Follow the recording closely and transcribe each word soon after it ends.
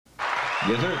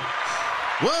Yes, sir.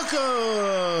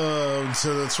 Welcome to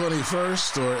the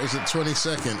 21st, or is it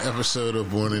 22nd episode of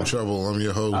Born in Trouble. I'm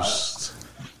your host,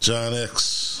 John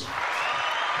X.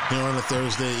 Here on a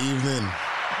Thursday evening.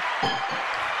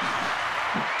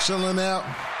 Chilling out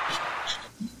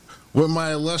with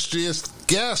my illustrious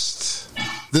guest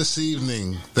this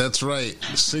evening. That's right,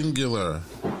 singular.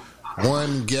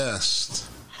 One guest.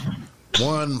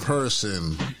 One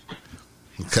person.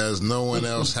 Because no one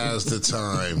else has the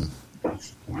time.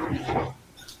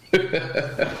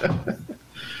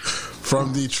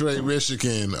 From Detroit,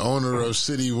 Michigan, owner of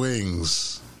City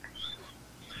Wings.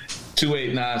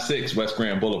 2896 West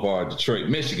Grand Boulevard, Detroit,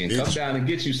 Michigan. Come down and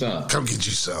get you some. Come get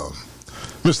you some.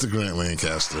 Mr. Grant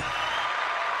Lancaster.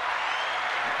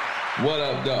 What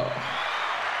up, though?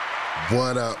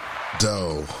 What up,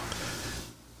 though?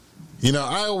 You know,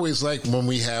 I always like when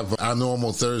we have our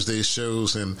normal Thursday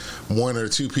shows and one or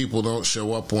two people don't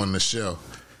show up on the show.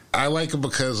 I like it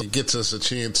because it gets us a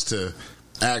chance to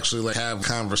actually have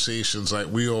conversations like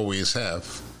we always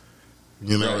have.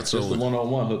 You know, right, it's just always a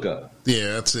one-on-one hookup.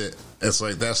 Yeah, that's it. It's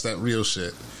like that's that real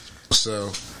shit.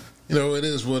 So, you know, it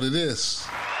is what it is.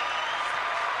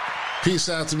 Peace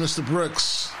out to Mr.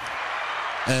 Brooks.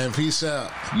 And peace out.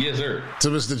 Yes, sir. To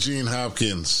Mr. Gene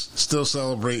Hopkins. Still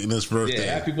celebrating his birthday.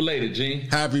 Yeah, happy belated, Gene.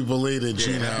 Happy belated,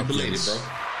 Gene happy Hopkins. Belated,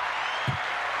 bro.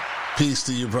 Peace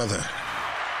to you, brother.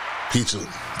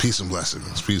 Peace and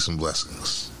blessings. Peace and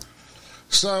blessings.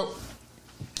 So,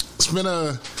 it's been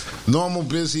a normal,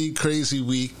 busy, crazy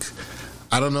week.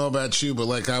 I don't know about you, but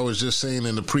like I was just saying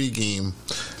in the pregame,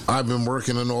 I've been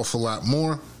working an awful lot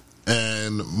more,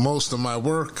 and most of my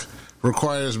work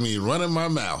requires me running my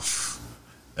mouth,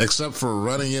 except for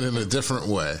running it in a different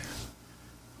way.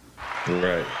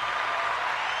 Right.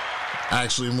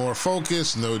 Actually more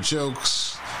focused, no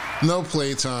jokes, no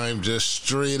playtime, just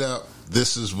straight up,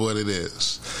 this is what it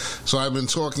is. So I've been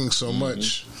talking so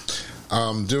much.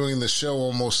 Doing the show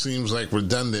almost seems like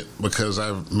redundant because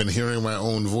I've been hearing my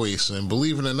own voice. And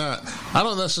believe it or not, I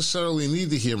don't necessarily need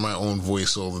to hear my own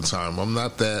voice all the time. I'm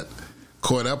not that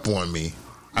caught up on me.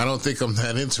 I don't think I'm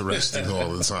that interesting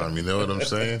all the time. You know what I'm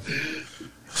saying?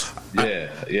 Yeah,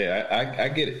 I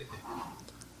get it.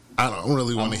 I don't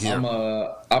really want to hear.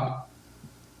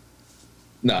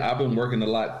 I've been working a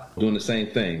lot doing the same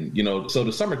thing. You know, so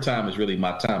the summertime is really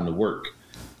my time to work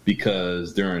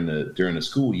because during the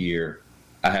school year,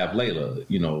 I have Layla,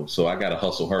 you know, so I got to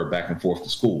hustle her back and forth to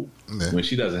school. Yeah. When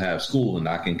she doesn't have school and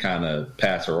I can kind of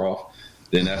pass her off,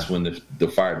 then that's when the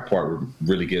fire department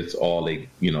really gets all they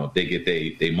get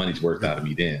their money's worth out of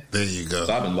me then. There you go.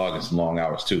 So I've been logging some long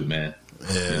hours too, man.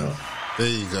 Yeah, you know. There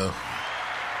you go.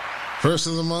 First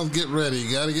of the month, get ready.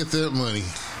 You got to get that money.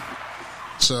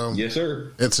 So yes,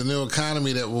 sir. It's a new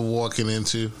economy that we're walking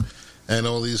into, and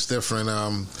all these different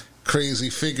crazy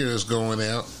figures going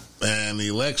out, and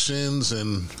elections,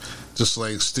 and just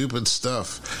like stupid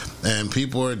stuff, and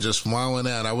people are just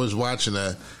wilding out. I was watching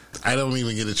I don't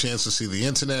even get a chance to see the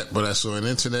internet, but I saw an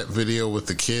internet video with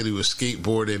the kid who was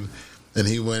skateboarding, and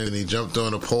he went and he jumped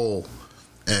on a pole,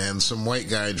 and some white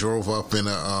guy drove up in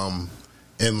a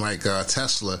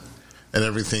Tesla and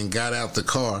everything, got out the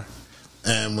car,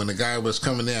 and when the guy was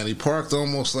coming down, he parked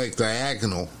almost like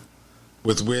diagonal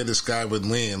with where this guy would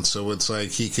land, so it's like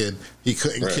he couldn't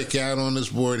right. Kick out on his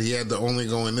board. He had to only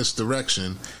go in this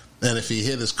direction. And if he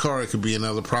hit his car, it could be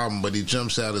another problem. But he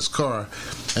jumps out his car,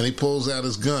 and he pulls out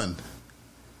his gun.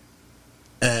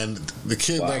 And the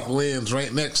kid, lands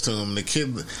right next to him. The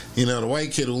kid, the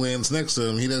white kid who lands next to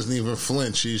him, he doesn't even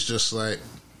flinch. He's just like,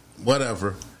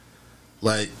 whatever.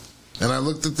 And I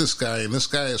looked at this guy, and this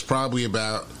guy is probably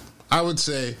about, I would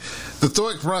say, the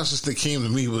thought process that came to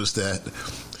me was that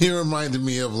he reminded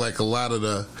me of, a lot of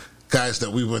the guys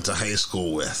that we went to high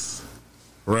school with.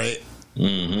 Right?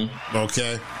 Mm-hmm.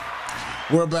 Okay?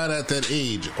 We're about at that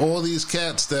age. All these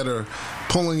cats that are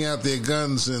pulling out their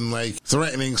guns and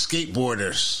threatening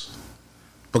skateboarders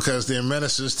because they're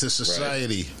menaces to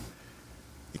society.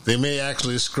 Right. They may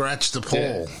actually scratch the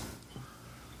pole.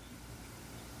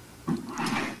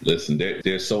 Yeah. Listen,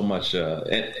 there's so much,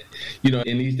 in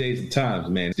these days and times,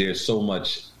 man, there's so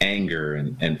much anger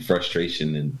and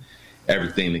frustration and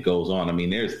everything that goes on. I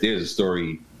mean, there's a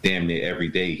story damn near every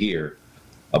day here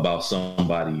about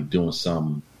somebody doing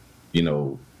some,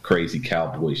 crazy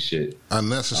cowboy shit.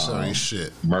 Unnecessary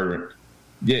shit. Murdering.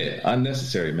 Yeah,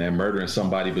 unnecessary, man. Murdering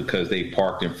somebody because they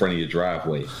parked in front of your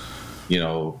driveway.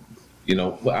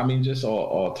 Just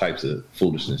all types of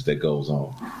foolishness that goes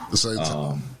on. It's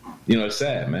it's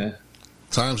sad, man.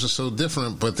 Times are so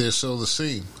different, but they're so the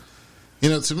same.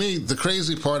 To me, the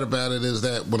crazy part about it is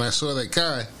that when I saw that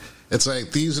guy, It's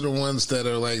like these are the ones that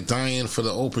are like dying for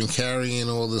the open carry and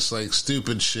all this like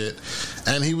stupid shit.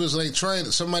 And he was like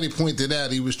somebody pointed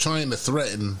out he was trying to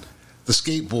threaten the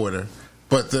skateboarder,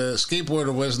 but the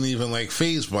skateboarder wasn't even like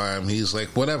fazed by him. He's like,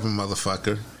 whatever,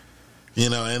 motherfucker.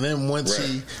 And then once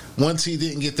he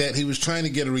didn't get that, he was trying to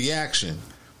get a reaction.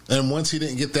 And once he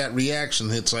didn't get that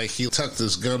reaction, it's like he tucked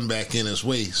his gun back in his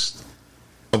waist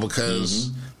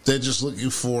because they're just looking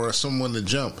for someone to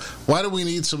jump. Why do we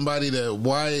need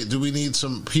why do we need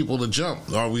some people to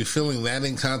jump? Are we feeling that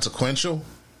inconsequential?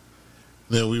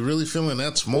 Are we really feeling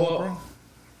that small, bro?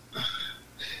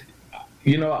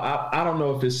 I don't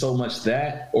know if it's so much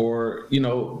that, or,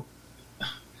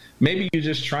 maybe you're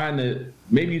just trying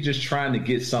to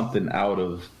get something out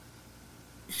of,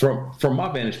 from my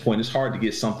vantage point, it's hard to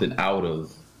get something out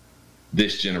of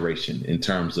this generation in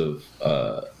terms of,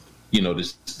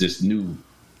 this new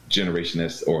generation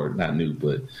that's, or not new,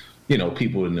 but,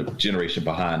 people in the generation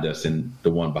behind us and the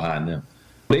one behind them.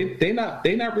 They not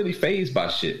really fazed by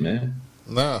shit, man.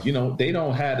 No. They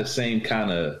don't have the same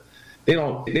kind of,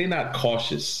 they're not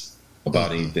cautious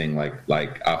about anything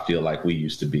like I feel like we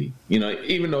used to be.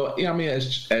 Even though,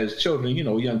 as children,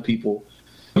 young people,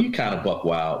 you kind of buck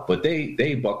wild, but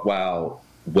they buck wild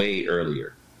way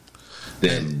earlier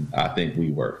than I think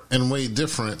we were. And way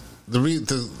different.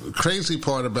 The crazy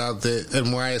part about that,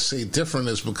 and why I say different,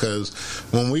 is because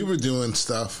when we were doing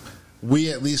stuff,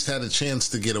 we at least had a chance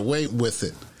to get away with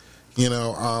it.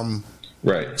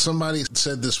 Right. Somebody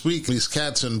said this week, these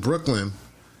cats in Brooklyn,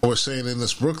 or saying in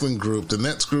this Brooklyn group, the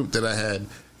Nets group that I had,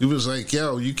 he was like,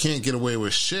 yo, you can't get away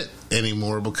with shit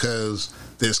anymore because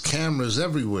there's cameras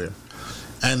everywhere.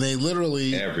 And they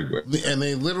literally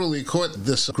caught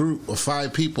this group of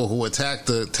 5 people who attacked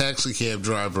the taxi cab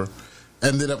driver,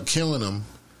 ended up killing him.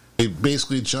 They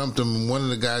basically jumped him, and one of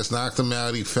the guys knocked him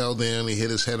out. He fell down, he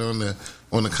hit his head on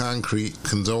the concrete.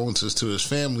 Condolences to his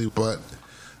family, but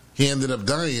he ended up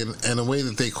dying, and the way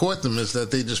that they caught them is that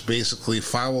they just basically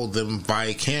followed them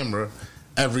by camera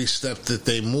every step that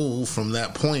they moved from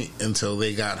that point until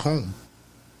they got home.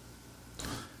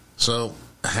 So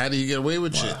how do you get away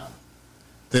with shit?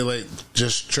 They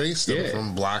just trace them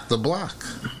from block to block.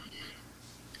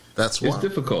 That's why. It's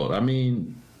difficult.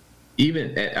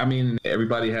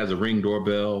 Everybody has a Ring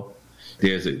doorbell.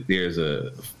 There's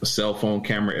a cell phone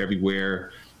camera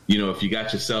everywhere. If you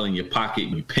got your cell in your pocket,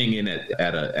 you ping in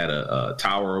at a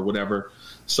tower or whatever.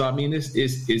 So it's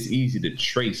easy to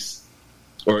trace,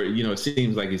 or it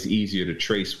seems like it's easier to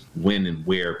trace when and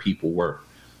where people were.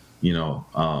 So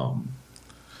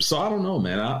I don't know,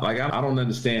 man. I don't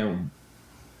understand.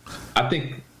 I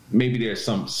think maybe there's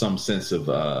some sense of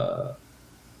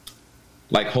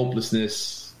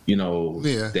hopelessness,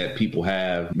 that people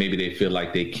have. Maybe they feel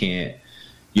like they can't.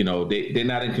 They're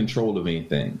not in control of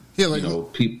anything. Yeah,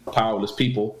 powerless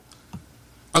people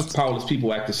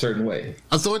act a certain way.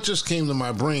 A thought just came to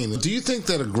my brain. Do you think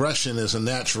that aggression is a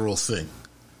natural thing?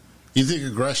 You think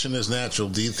aggression is natural?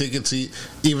 Do you think it's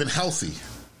even healthy?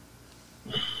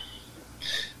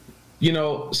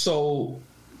 So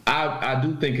I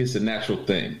do think it's a natural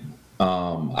thing.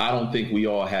 I don't think we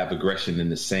all have aggression in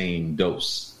the same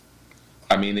dose.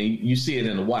 You see it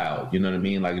in the wild, you know what I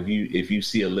mean? Like if you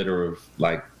see a litter of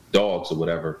like dogs or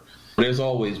whatever, there's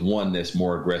always one that's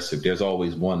more aggressive. There's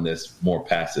always one that's more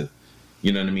passive.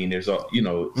 You know what I mean? There's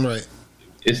right.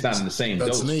 It's not in the same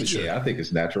dose. Nature. Yeah, I think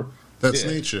it's natural. That's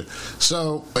nature.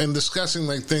 So in discussing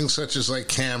things such as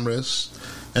cameras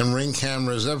and Ring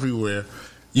cameras everywhere,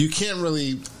 you can't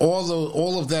really,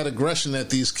 all of that aggression that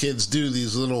these kids do,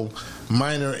 these little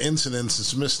minor incidents,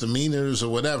 it's misdemeanors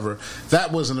or whatever,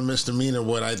 that wasn't a misdemeanor,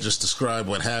 what I just described,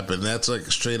 what happened. That's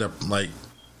straight up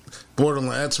borderline,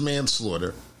 that's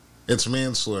manslaughter. It's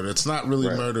manslaughter. It's not really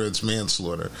murder, it's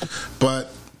manslaughter. But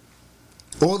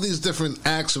all these different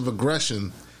acts of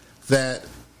aggression that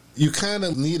you kind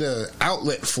of need an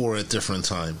outlet for at different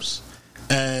times.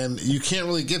 And you can't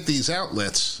really get these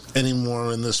outlets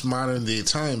anymore in this modern day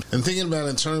time. And thinking about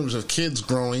in terms of kids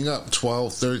growing up,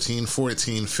 12, 13,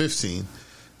 14, 15,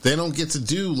 they don't get to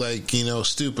do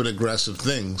stupid aggressive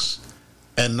things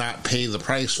and not pay the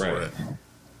price for it.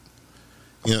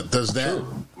 Is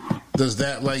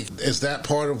that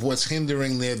part of what's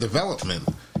hindering their development?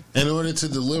 In order to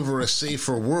deliver a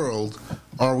safer world,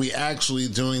 are we actually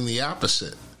doing the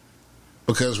opposite?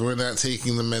 Because we're not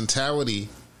taking the mentality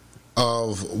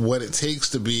of what it takes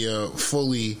to be a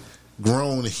fully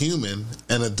grown human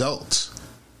and adult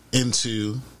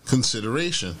into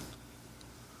consideration.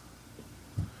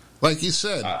 Like you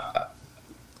said.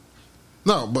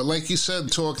 Like you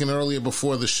said, talking earlier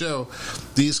before the show,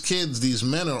 these kids, these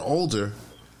men are older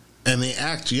and they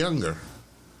act younger.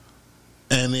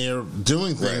 and they're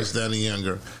doing things that are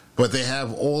younger, but they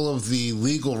have all of the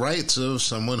legal rights of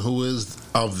someone who is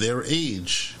of their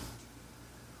age.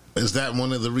 Is that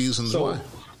one of the reasons why?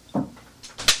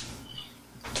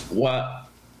 Well,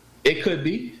 it could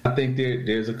be. I think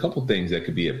there's a couple things that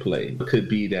could be at play. It could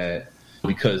be that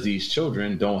because these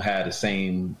children don't have the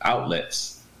same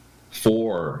outlets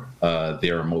for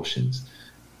their emotions,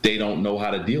 they don't know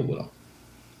how to deal with them.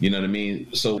 You know what I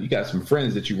mean? So you got some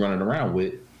friends that you're running around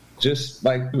with, just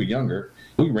like we were younger.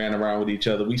 We ran around with each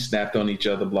other. We snapped on each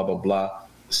other, blah, blah, blah.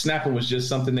 Snapping was just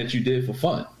something that you did for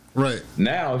fun. Right.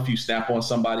 Now, if you snap on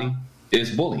somebody,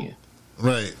 it's bullying.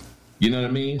 Right. You know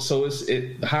what I mean? So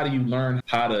how do you learn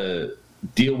how to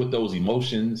deal with those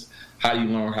emotions? How do you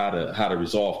learn how to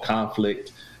resolve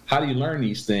conflict? How do you learn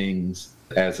these things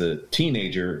as a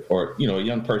teenager or, you know, a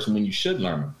young person when you should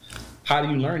learn them? How do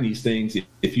you learn these things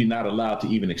if you're not allowed to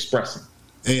even express them?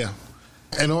 Yeah.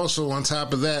 And also on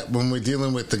top of that, when we're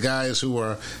dealing with the guys who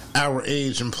are our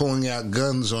age and pulling out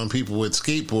guns on people with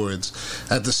skateboards,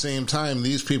 at the same time,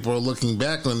 these people are looking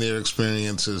back on their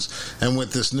experiences. And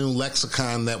with this new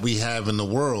lexicon that we have in the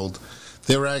world,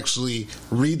 they're actually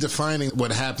redefining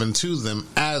what happened to them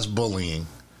as bullying.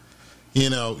 You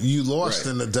know, you lost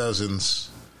in the dozens.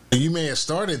 You may have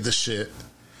started the shit,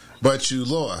 but you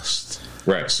lost.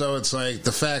 Right. So it's like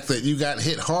the fact that you got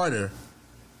hit harder,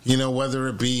 you know, whether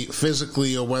it be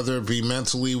physically or whether it be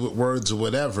mentally with words or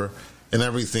whatever and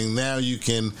everything, now you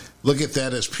can look at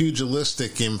that as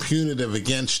pugilistic and punitive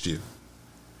against you.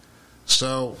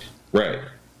 So. Right.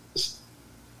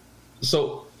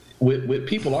 So with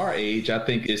people our age, I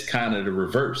think it's kind of the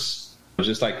reverse.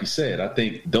 Just like you said, I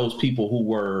think those people who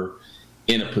were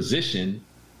in a position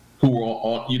who were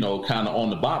on, you know, kind of on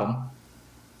the bottom,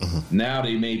 now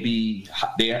they may be,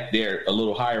 they're a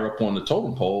little higher up on the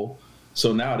totem pole.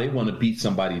 So now they want to beat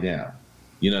somebody down.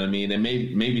 You know what I mean? And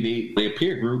maybe their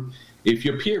peer group, if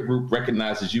your peer group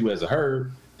recognizes you as a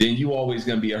herb, then you always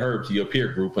going to be a herb to your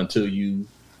peer group until you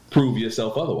prove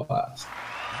yourself otherwise.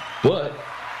 But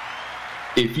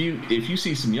if you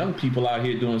see some young people out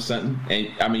here doing something,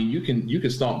 and I mean, you can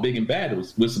stomp big and bad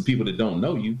with some people that don't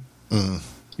know you.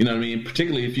 You know what I mean?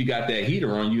 Particularly if you got that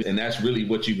heater on you, and that's really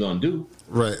what you're gonna do.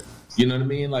 Right. You know what I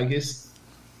mean? Like it's.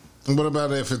 What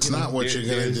about if it's not what you're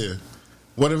gonna do?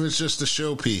 What if it's just a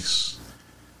showpiece?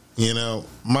 You know,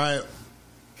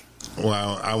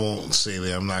 well, I won't say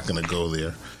that. I'm not gonna go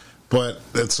there. But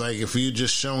it's like if you're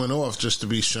just showing off just to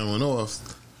be showing off,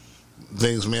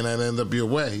 things may not end up your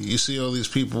way. You see all these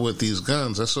people with these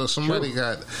guns. I saw somebody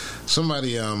I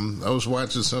was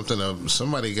watching something of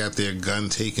somebody got their gun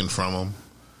taken from them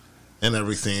and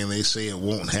everything, and they say it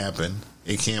won't happen.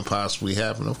 It can't possibly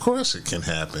happen. Of course it can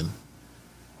happen.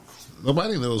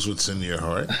 Nobody knows what's in your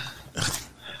heart.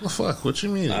 Well, fuck, what you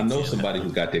mean? I know somebody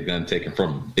who got their gun taken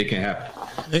from them. It can happen.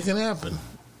 It can happen.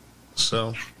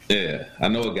 So... yeah, I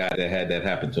know a guy that had that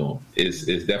happen to him.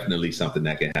 It's definitely something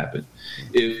that can happen.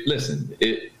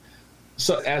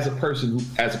 So as a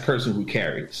person who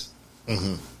carries,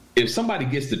 if somebody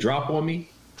gets the drop on me,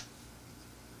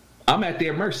 I'm at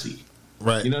their mercy.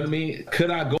 Right. You know what I mean?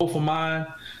 Could I go for mine?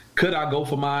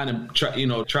 And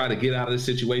try to get out of this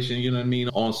situation? You know what I mean?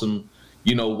 On some,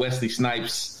 Wesley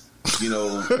Snipes,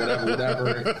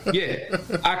 whatever. Yeah,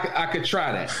 I could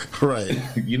try that. Right.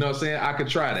 You know what I'm saying? I could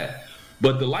try that.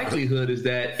 But the likelihood is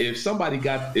that if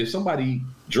somebody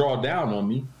draw down on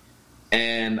me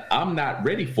and I'm not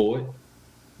ready for it,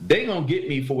 they gonna get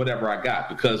me for whatever I got,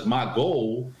 because my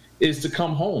goal is to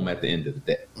come home at the end of the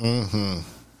day.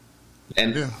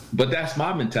 But that's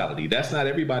my mentality. That's not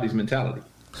everybody's mentality.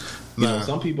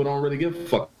 Some people don't really give a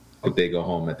fuck if they go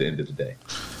home at the end of the day.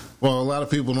 Well, a lot of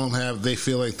people they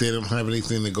feel like they don't have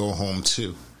anything to go home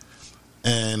to.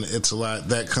 And it's a lot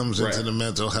that comes into the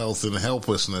mental health and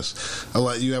helplessness.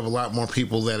 You have a lot more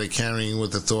people that are carrying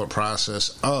with the thought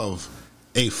process of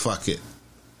a fuck it.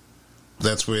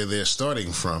 That's where they're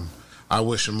starting from. I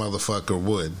wish a motherfucker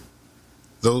would.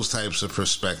 Those types of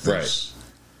perspectives.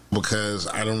 Right. Because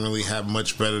I don't really have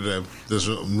much better there's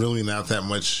really not that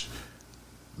much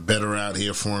better out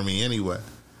here for me anyway.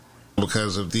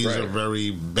 Because of these are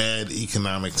very bad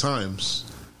economic times.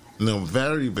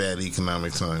 Very bad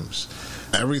economic times.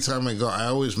 Every time I go, I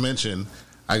always mention,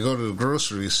 I go to the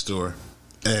grocery store,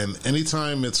 and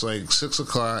anytime it's like 6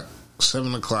 o'clock,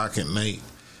 7 o'clock at night,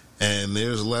 and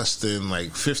there's less than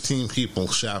like 15 people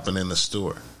shopping in the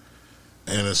store,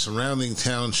 and a surrounding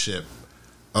township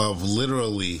of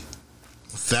literally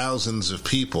thousands of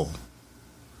people,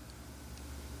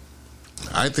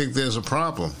 I think there's a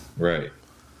problem. Right.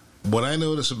 What I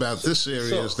notice about this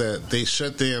area is that they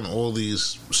shut down all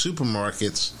these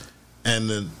supermarkets And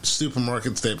the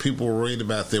supermarkets that people were worried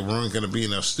about, there weren't going to be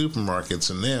enough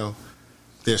supermarkets, and now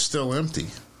they're still empty.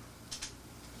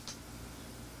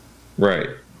 Right.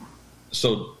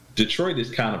 So Detroit is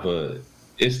kind of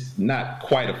it's not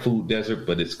quite a food desert,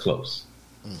 but it's close.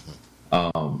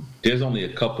 Mm-hmm. There's only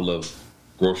a couple of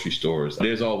grocery stores.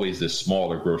 There's always the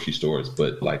smaller grocery stores,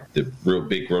 but like the real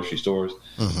big grocery stores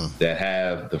that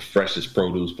have the freshest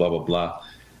produce, blah, blah, blah.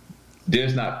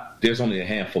 There's only a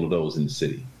handful of those in the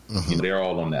city. You know, they're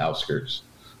all on the outskirts.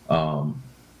 But,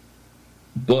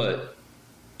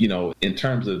 you know, in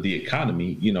terms of the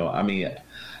economy, you know, I mean,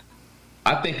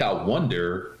 I think I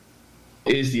wonder,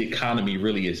 is the economy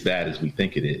really as bad as we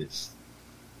think it is?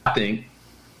 I think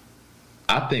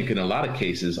in a lot of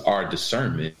cases, our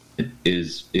discernment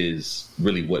is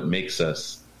really what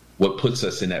puts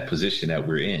us in that position that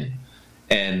we're in.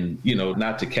 And, you know,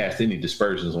 not to cast any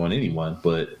dispersions on anyone,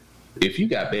 but if you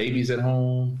got babies at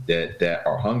home that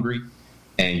are hungry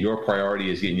and your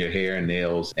priority is getting your hair and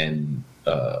nails and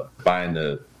buying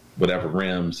the whatever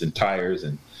rims and tires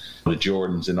and the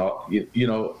Jordans and all, you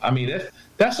know, I mean,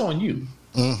 that's on you.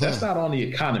 That's not on the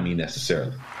economy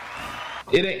necessarily.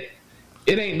 It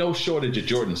ain't no shortage of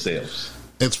Jordan sales.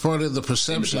 It's part of the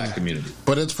perception. In the black community.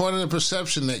 But it's part of the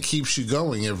perception that keeps you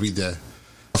going every day.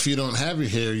 If you don't have your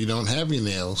hair, you don't have your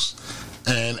nails,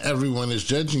 and everyone is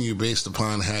judging you based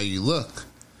upon how you look,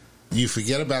 you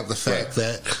forget about the fact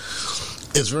that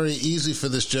it's very easy for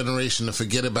this generation to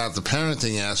forget about the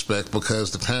parenting aspect,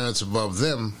 because the parents above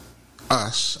them,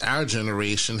 us, our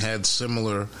generation, had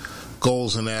similar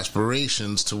goals and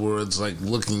aspirations towards like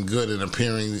looking good and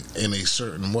appearing in a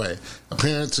certain way.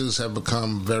 Appearances have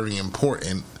become very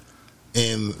important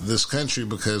in this country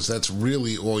because that's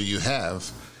really all you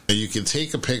have. You can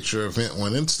take a picture of it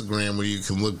on Instagram where you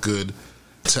can look good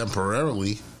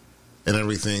temporarily and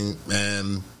everything,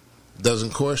 and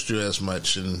doesn't cost you as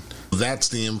much, and that's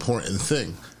the important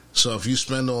thing. So if you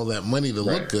spend all that money to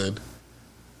look good,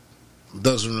 it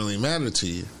doesn't really matter to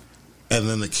you. And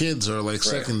then the kids are like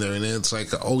secondary, and it's like,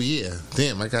 oh yeah,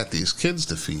 damn, I got these kids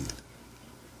to feed.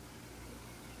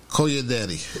 Call your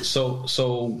daddy.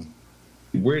 So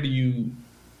where do you?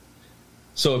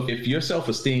 So if your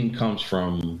self-esteem comes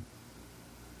from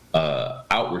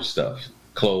outward stuff,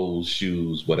 clothes,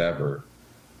 shoes, whatever,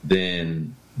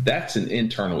 then that's an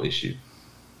internal issue.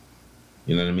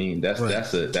 You know what I mean? That's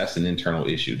an internal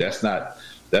issue. That's not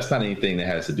anything that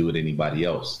has to do with anybody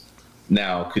else.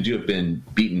 Now, could you have been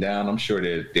beaten down? I'm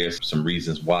sure there's some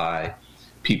reasons why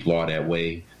people are that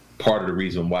way. Part of the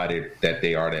reason why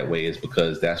they are that way is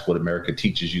because that's what America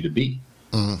teaches you to be.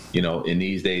 You know, in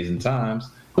these days and times,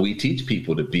 we teach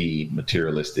people to be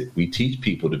materialistic. We teach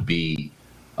people to be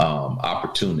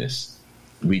opportunists.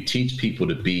 We teach people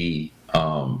to be,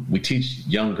 we teach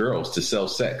young girls to sell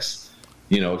sex.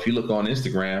 You know, if you look on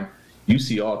Instagram, you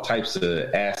see all types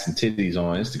of ass and titties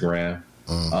on Instagram.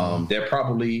 They're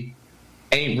probably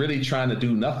ain't really trying to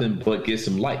do nothing but get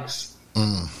some likes.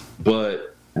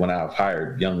 But when I've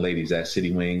hired young ladies at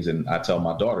City Wings, and I tell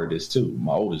my daughter this too,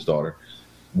 my oldest daughter,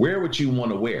 wear what you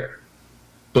want to wear,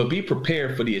 but be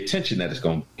prepared for the attention that it's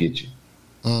going to get you.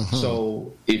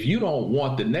 So if you don't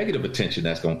want the negative attention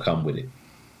that's going to come with it,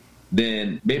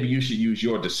 then maybe you should use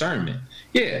your discernment.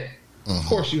 Yeah, of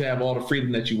course you have all the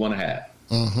freedom that you want to have.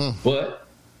 But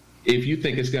if you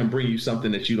think it's going to bring you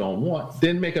something that you don't want,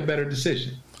 then make a better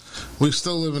decision. We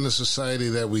still live in the society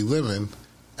that we live in,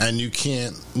 and you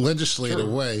can't legislate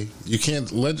away. You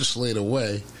can't legislate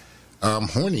away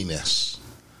horniness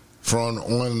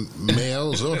on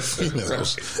males or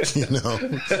females. You know,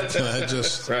 can I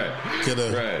just get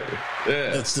a?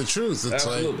 Yeah. It's the truth. It's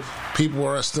like people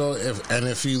are still,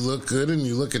 if you look good and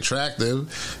you look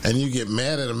attractive, and you get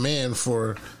mad at a man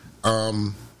for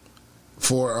looking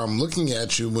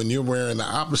at you when you're wearing the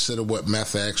opposite of what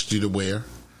meth asked you to wear.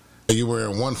 You're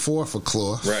wearing 1/4 of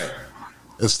cloth,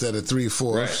 instead of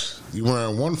 3/4. You're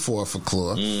wearing 1/4 of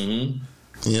cloth.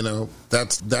 You know,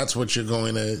 that's what you're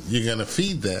gonna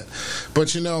feed that.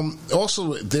 But you know,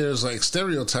 also there's like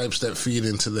stereotypes that feed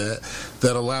into that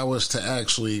allow us to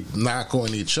actually knock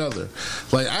on each other.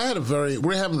 Like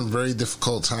we're having a very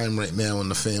difficult time right now in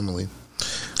the family.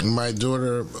 My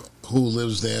daughter, who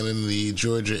lives down in the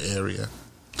Georgia area,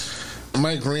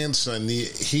 my grandson,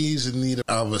 he's in need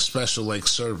of a special like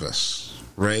service,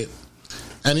 right?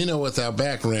 And you know, with our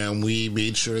background, we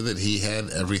made sure that he had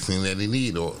everything that he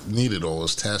needed, all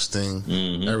his testing,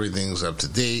 everything's up to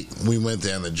date. We went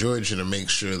down to Georgia to make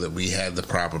sure that we had the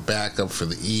proper backup for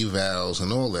the evals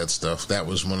and all that stuff. That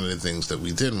was one of the things that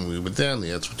we did when we were down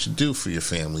there. That's what you do for your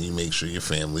family. You make sure your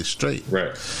family's straight.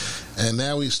 Right. And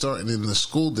now he's starting in the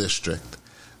school district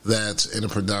that's in a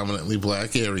predominantly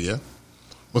black area.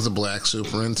 with a black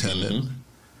superintendent,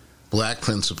 black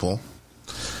principal,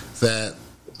 that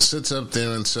sits up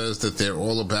there and says that they're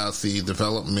all about the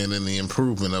development and the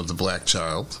improvement of the black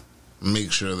child,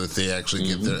 make sure that they actually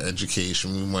get their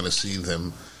education. We want to see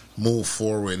them move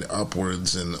forward,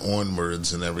 upwards and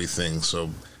onwards and everything, so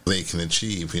they can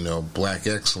achieve, black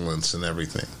excellence and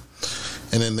everything.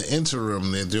 And in the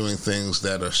interim, they're doing things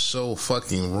that are so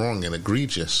fucking wrong and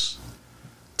egregious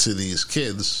to these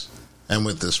kids and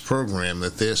with this program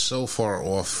that they're so far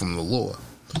off from the law.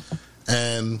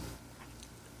 And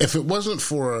if it wasn't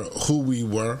for who we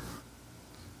were,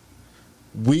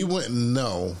 we wouldn't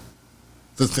know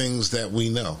the things that we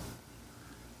know.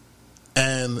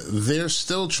 And they're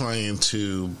still trying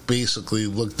to basically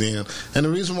look down. And the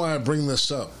reason why I bring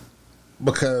this up,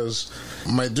 because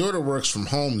my daughter works from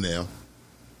home now,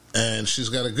 and she's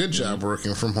got a good job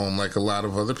working from home, like a lot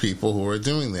of other people who are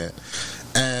doing that.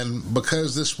 And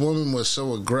because this woman was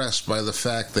so aggressed by the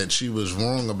fact that she was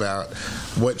wrong about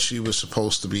what she was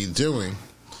supposed to be doing,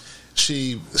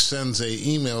 she sends an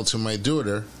email to my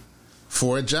daughter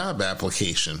for a job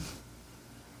application.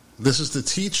 This is the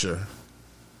teacher,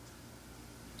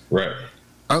 right?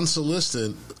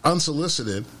 Unsolicited,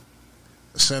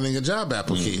 sending a job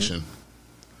application,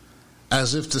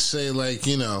 as if to say, like,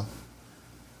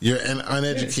 you're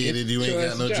uneducated, you ain't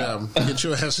got no job. Get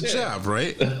your ass a job,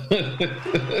 right?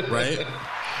 Right?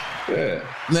 Yeah.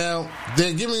 Now,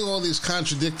 they're giving all these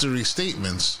contradictory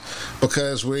statements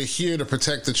because we're here to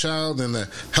protect the child and to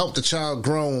help the child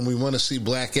grow, and we want to see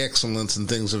black excellence and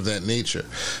things of that nature.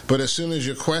 But as soon as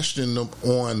you're questioned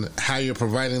on how you're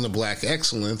providing the black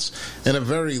excellence in a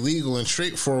very legal and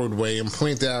straightforward way and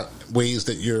point out ways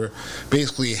that you're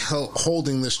basically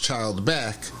holding this child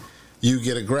back, you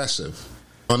get aggressive.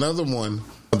 Another one,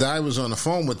 I was on the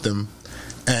phone with them,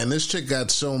 and this chick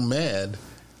got so mad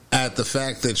at the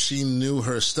fact that she knew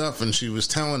her stuff, and she was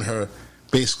telling her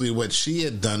basically what she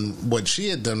had done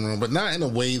wrong, but not in a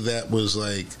way that was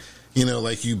like,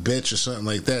 like you bitch or something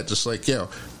like that. Just like, y'all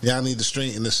need to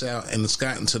straighten this out, and it's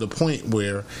gotten to the point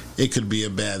where it could be a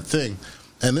bad thing.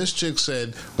 And this chick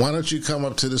said, "Why don't you come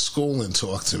up to the school and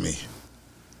talk to me?"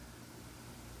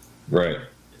 Right.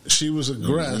 She was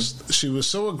aggressed. She was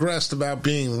so aggressed about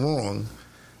being wrong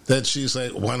that she's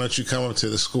like, "Why don't you come up to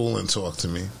the school and talk to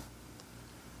me?"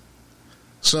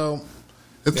 So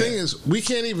the thing is, we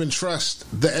can't even trust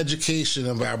the education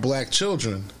of our black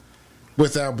children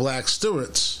with our black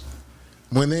stewards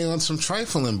when they on some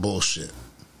trifling bullshit.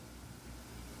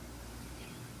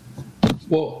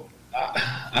 Well,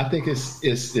 I think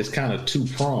it's kind of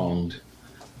two-pronged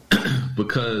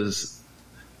because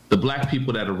the black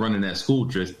people that are running that school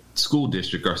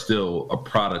district are still a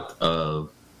product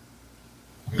of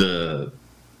the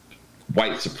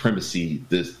white supremacy,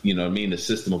 the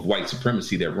system of white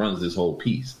supremacy that runs this whole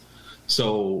piece.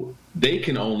 So they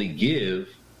can only give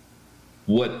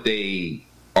what they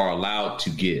are allowed to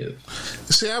give.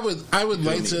 See, I would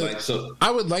like to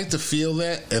I would like to feel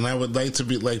that, and I would like to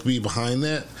be behind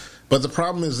that. But the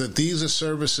problem is that these are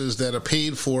services that are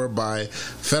paid for by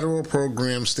federal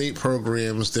programs, state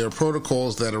programs. There are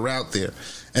protocols that are out there.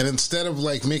 And instead of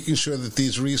making sure that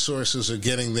these resources are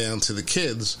getting down to the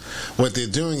kids, what they're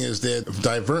doing is they're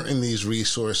diverting these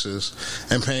resources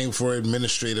and paying for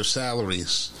administrative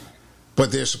salaries.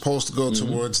 But they're supposed to go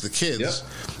towards the kids.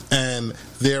 Yep. And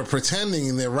they're pretending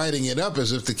and they're writing it up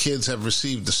as if the kids have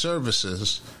received the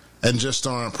services and just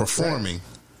aren't performing. Right.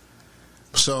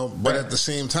 So, but at the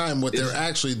same time, what they're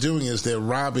actually doing is they're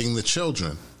robbing the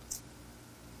children.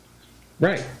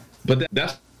 Right. But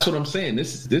that's what I'm saying.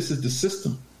 This is the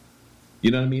system.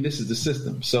 You know what I mean? This is the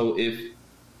system. So if,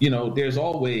 there's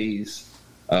always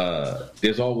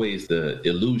the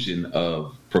illusion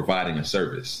of providing a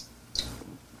service.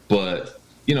 But,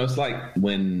 it's like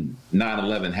when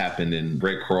 9/11 happened and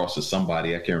Red Cross or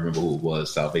somebody, I can't remember who it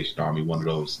was, Salvation Army, one of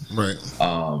those. Right.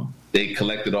 They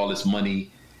collected all this money.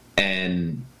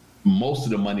 And most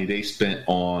of the money they spent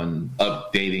on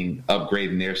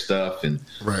upgrading their stuff and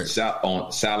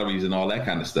on salaries and all that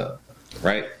kind of stuff,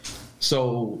 right?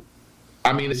 So,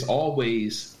 I mean, it's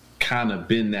always kind of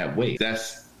been that way.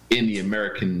 That's in the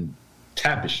American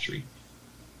tapestry.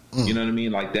 You know what I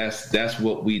mean? That's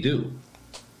what we do.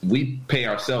 We pay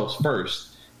ourselves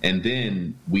first, and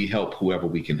then we help whoever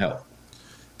we can help.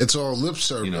 It's all lip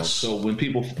service. So when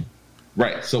people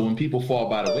fall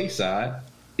by the wayside,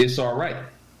 it's all right.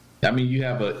 I mean, you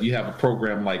have a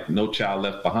program like No Child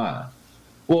Left Behind.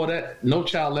 Well, that No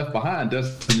Child Left Behind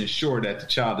doesn't ensure that the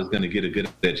child is going to get a good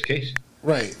education.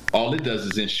 Right. All it does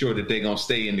is ensure that they're going to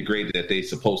stay in the grade that they're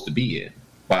supposed to be in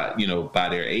by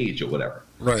their age or whatever.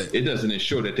 Right. It doesn't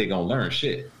ensure that they're going to learn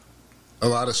shit. A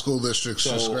lot of school districts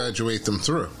just graduate them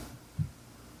through.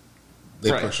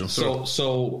 They push them through.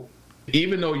 So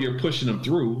even though you're pushing them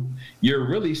through, you're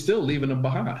really still leaving them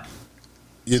behind.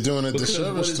 You're doing a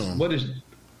disservice to them.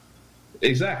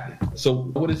 Exactly. So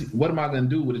what am I going to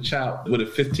do with a child, with a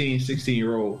 15,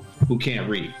 16-year-old who can't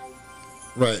read?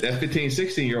 Right. That 15,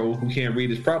 16-year-old who can't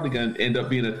read is probably going to end up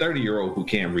being a 30-year-old who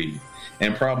can't read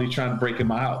and probably trying to break in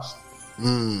my house.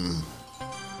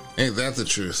 Ain't that the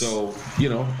truth? So,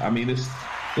 I mean, it's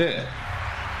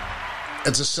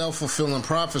a self-fulfilling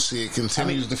prophecy. It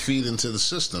continues to feed into the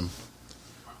system.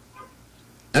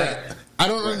 Right. I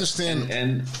don't understand.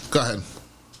 And go ahead.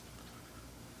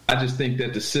 I just think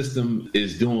that the system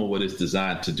is doing what it's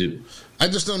designed to do. I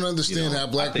just don't understand how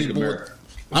black people.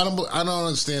 I don't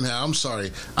understand how. I'm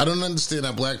sorry. I don't understand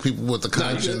how black people with the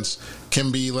conscience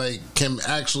can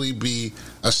actually be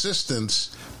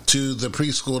assistants to the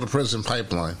preschool to prison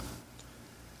pipeline,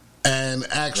 and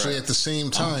actually at the same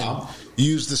time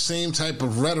use the same type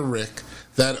of rhetoric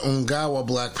that Ungawa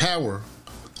Black Power.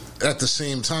 At the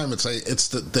same time, it's like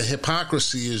the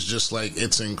hypocrisy is just like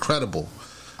it's incredible.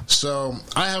 So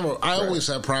I always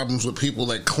have problems with people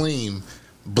that claim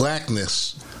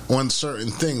blackness on certain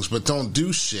things but don't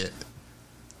do shit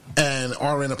and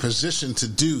are in a position to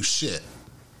do shit.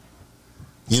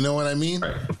 You know what I mean?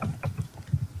 Right.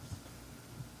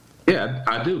 Yeah,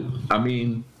 I do. I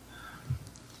mean,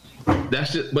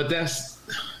 that's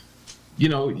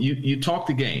you talk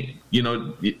the game.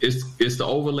 It's the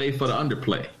overlay for the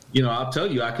underplay. I'll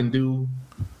tell you I can do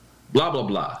blah, blah,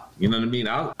 blah. You know what I mean?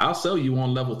 I'll sell you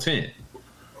on level 10.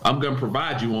 I'm going to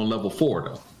provide you on level 4,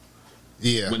 though.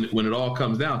 Yeah. When it all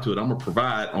comes down to it, I'm going to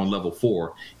provide on level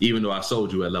 4, even though I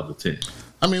sold you at level 10.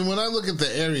 I mean, when I look at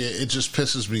the area, it just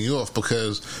pisses me off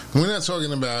because we're not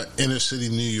talking about inner city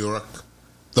New York,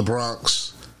 the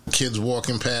Bronx, kids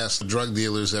walking past drug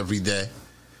dealers every day.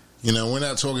 We're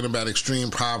not talking about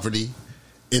extreme poverty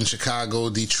in Chicago,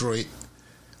 Detroit,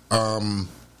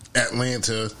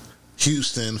 Atlanta,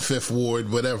 Houston, Fifth Ward,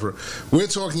 whatever. We're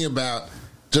talking about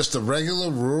just a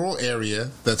regular rural area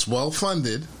that's well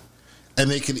funded, and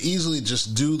they could easily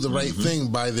just do the right thing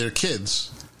by their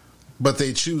kids, but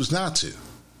they choose not to.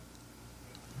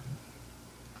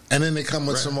 And then they come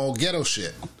with some old ghetto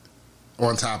shit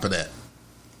on top of that.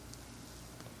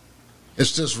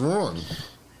 It's just wrong.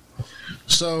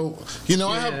 So,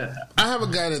 I have a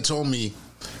guy that told me,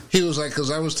 he was like,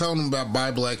 because I was telling him about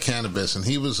buy black cannabis, and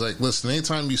he was like, listen,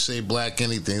 anytime you say black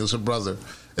anything, it's a brother,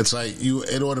 it's like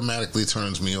it automatically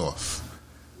turns me off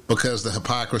because the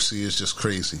hypocrisy is just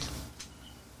crazy.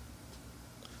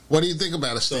 What do you think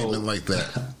about a statement like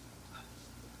that?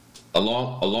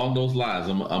 Along those lines,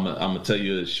 I'm gonna tell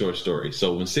you a short story.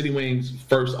 So when City Wings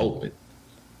first opened,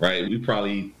 right, we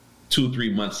probably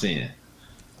 2-3 months in.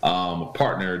 A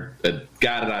partner, a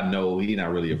guy that I know, he's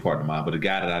not really a partner of mine, but a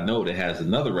guy that I know that has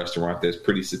another restaurant that's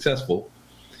pretty successful,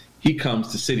 he comes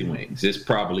to City Wings. It's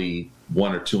probably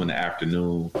 1 or 2 in the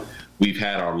afternoon. We've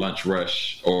had our lunch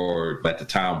rush, or at the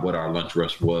time what our lunch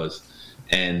rush was,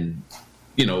 and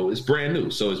it's brand new,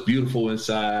 so it's beautiful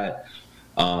inside.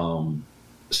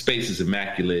 Space is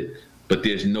immaculate, but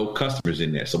there's no customers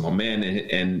in there. So my man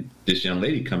and this young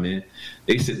lady come in,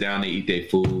 they sit down, they eat their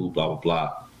food, blah, blah,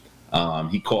 blah.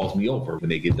 He calls me over when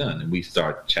they get done, and we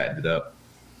start chatting it up.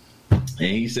 And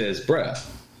he says, bruh,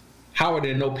 how are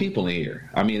there no people in here?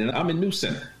 I mean, I'm in New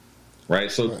Center, right?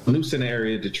 So New Center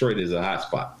area, Detroit is a hot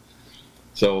spot.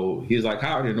 So he's like,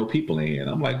 how are there no people in here?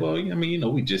 And I'm like, well,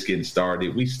 we just getting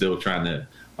started. We still trying to,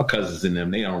 my cousins and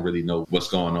them, they don't really know what's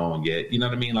going on yet. You know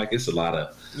what I mean? Like, it's a lot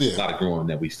of growing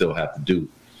that we still have to do.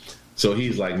 So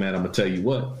he's like, man, I'm going to tell you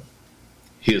what.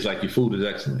 He was like, your food is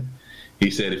excellent.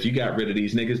 He said, if you got rid of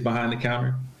these niggas behind the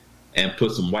counter and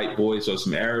put some white boys or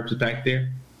some Arabs back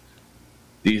there,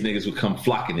 these niggas would come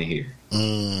flocking in here.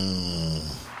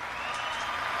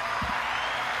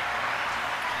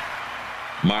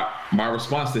 My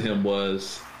response to him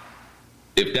was,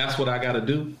 if that's what I got to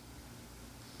do,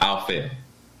 I'll fail.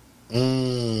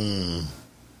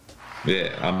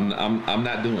 Yeah, I'm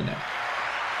not doing that.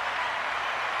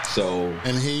 So,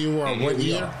 and here you are. What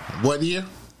year? What year?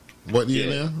 What year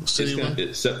now?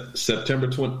 It's September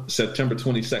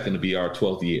 22nd to be our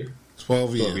 12th year.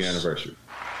 12 years. 12th year anniversary.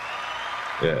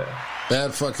 Yeah.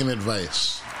 Bad fucking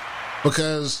advice.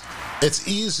 Because it's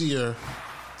easier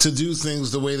to do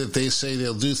things the way that they say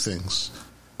they'll do things.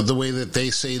 The way that they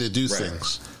say to do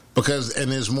things.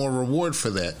 And there's more reward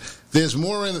for that. There's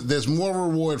more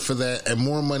reward for that and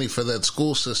more money for that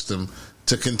school system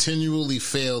to continually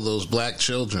fail those black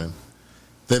children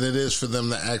than it is for them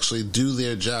to actually do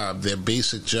their job, their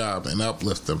basic job, and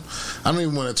uplift them. I don't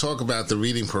even want to talk about the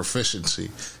reading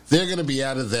proficiency. They're going to be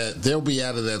out of that. They'll be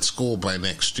out of that school by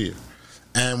next year.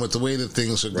 And with the way that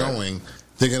things are going,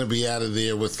 they're going to be out of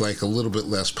there with like a little bit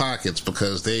less pockets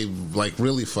because they like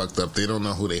really fucked up. They don't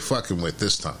know who they fucking with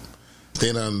this time.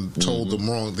 They done told them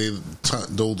wrong.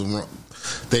 Told them wrong.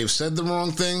 They've said the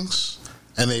wrong things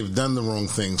and they've done the wrong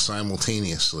things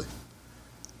simultaneously.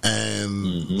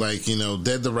 And like, you know,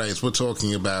 dead to rights, we're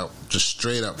talking about just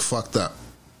straight up fucked up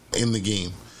in the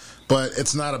game. But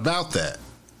it's not about that.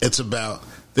 It's about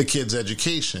the kids'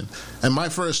 education. And my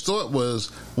first thought was,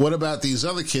 what about these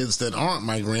other kids that aren't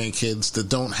my grandkids that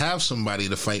don't have somebody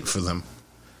to fight for them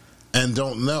and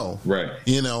don't know? Right.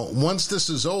 You know, once this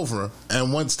is over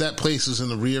and once that place is in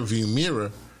the rearview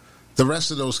mirror, the rest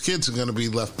of those kids are going to be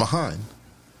left behind.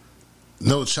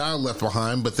 No child left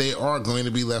behind, but they are going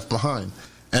to be left behind.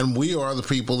 And we are the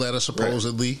people that are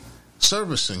supposedly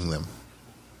servicing them.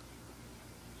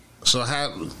 So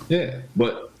how... Yeah,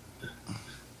 but...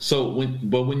 So like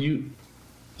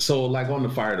on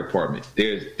the fire department,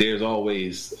 there's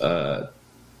always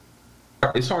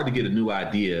it's hard to get a new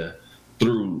idea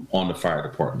through on the fire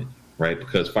department, right?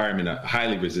 Because firemen are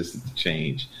highly resistant to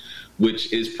change,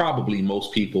 which is probably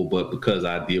most people, but because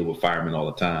I deal with firemen all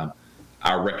the time,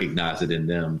 I recognize it in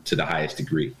them to the highest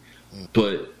degree.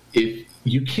 But if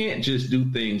you can't just do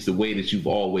things the way that you've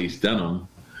always done them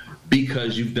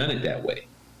because you've done it that way.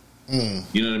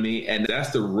 You know what I mean? And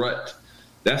that's the rut.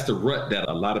 That's the rut that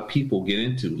a lot of people get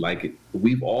into. Like,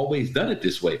 we've always done it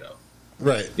this way, though.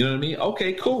 Right. You know what I mean?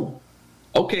 Okay, cool.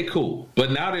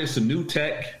 But now there's some new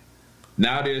tech.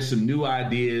 Now there's some new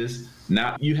ideas.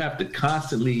 Now you have to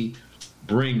constantly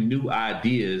bring new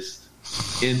ideas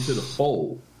into the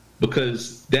fold,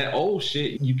 because that old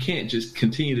shit, you can't just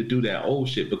continue to do that old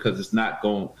shit because it's not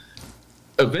going.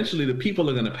 Eventually, the people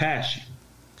are going to pass you.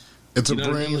 It's a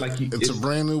brand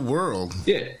new world.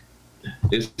 Yeah.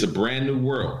 It's a brand new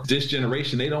world. This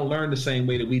generation, they don't learn the same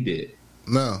way that we did.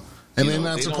 No. And they're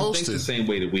not supposed to. They don't think the same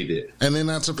way that we did. And they're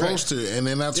not supposed to. And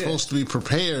they're not supposed to be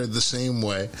prepared the same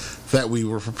way that we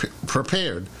were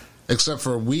prepared. Except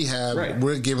for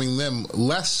we're giving them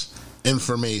less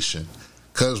information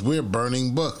because we're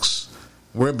burning books.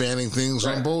 We're banning things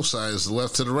on both sides, the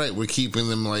left to the right. We're keeping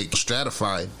them like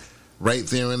stratified right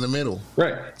there in the middle.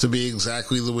 Right. To be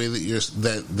exactly the way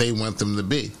that they want them to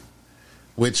be.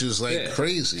 Which is like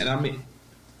crazy. And I mean,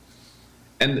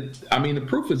 the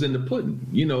proof is in the pudding.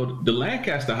 You know, the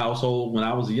Lancaster household, when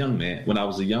I was a young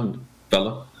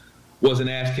fella, was an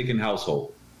ass-kicking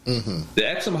household. The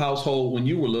Exum household, when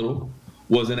you were little,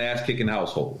 was an ass-kicking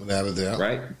household. Without a doubt.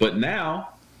 Right? But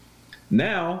now,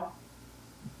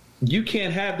 you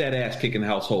can't have that ass-kicking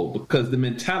household because the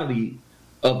mentality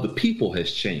of the people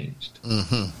has changed.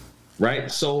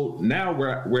 Right? So now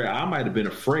where I might have been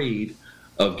afraid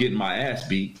of getting my ass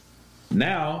beat,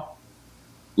 now,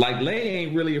 like, Leia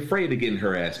ain't really afraid of getting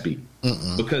her ass beat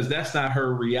because that's not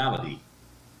her reality.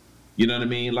 You know what I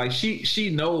mean? Like,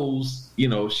 she knows,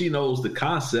 she knows the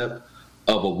concept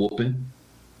of a whooping,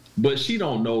 but she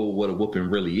don't know what a whooping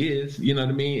really is. You know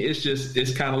what I mean?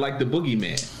 It's kind of like the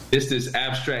boogeyman. It's this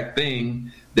abstract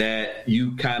thing that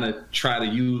you kind of try to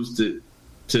use to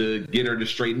get her to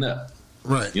straighten up.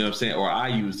 Right. You know what I'm saying? Or I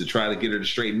use to try to get her to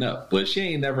straighten up. But she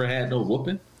ain't never had no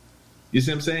whooping. You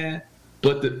see what I'm saying?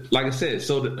 But like I said,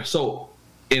 so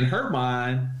in her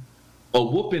mind, a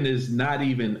whooping is not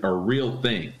even a real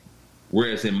thing.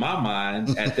 Whereas in my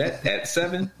mind, at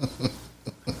 7,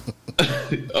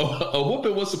 a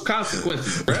whooping was some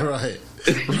consequences, right? Right.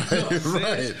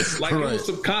 Like, it was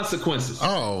some consequences.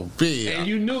 Oh, B. And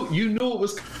you knew it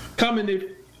was coming.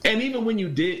 And even when you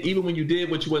did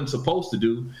what you wasn't supposed to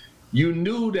do, you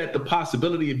knew that the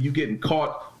possibility of you getting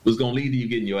caught was going to lead to you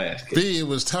getting your ass kicked. B, it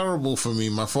was terrible for me.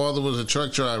 My father was a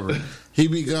truck driver.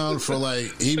 He'd be gone for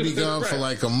like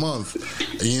a month.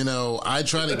 You know, I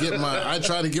try to get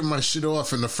my shit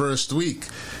off in the first week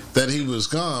that he was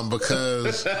gone,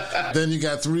 because then you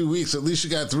got 3 weeks. At least you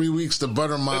got 3 weeks to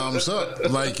butter moms up.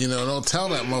 Like, don't tell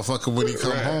that motherfucker when he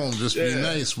come home. Just be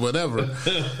nice, whatever.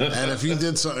 And if you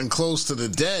did something close to the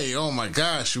day, oh my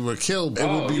gosh, you were killed. It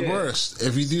would be worse.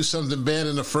 If you do something bad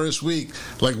in the first week,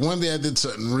 like one day I did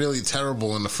something really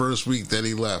terrible in the first week that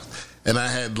he left. And I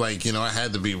had I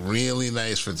had to be really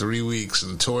nice for 3 weeks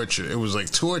and torture. It was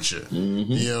like torture. You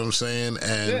know what I'm saying?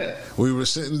 And we were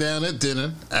sitting down at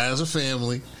dinner as a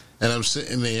family, and I'm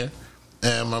sitting there,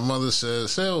 and my mother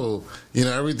says, so,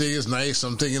 everything is nice.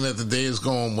 I'm thinking that the day is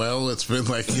going well. It's been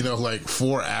like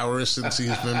 4 hours since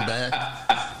he's been back.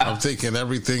 I'm thinking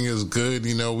everything is good.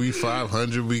 We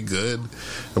 500, we good.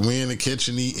 And we in the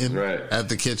kitchen eating at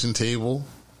the kitchen table.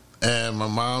 And my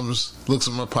mom looks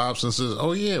at my pops and says,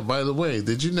 "Oh yeah, by the way,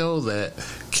 did you know that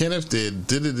Kenneth did?"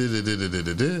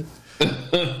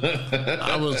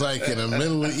 I was like in the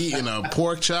middle of eating a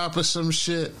pork chop or some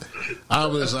shit. I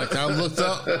was like, I looked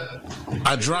up,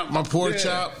 I dropped my pork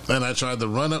chop, and I tried to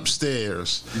run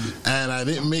upstairs. And I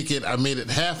didn't make it. I made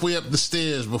it halfway up the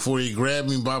stairs before he grabbed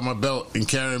me by my belt and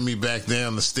carried me back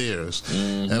down the stairs.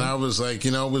 And I was like,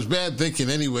 it was bad thinking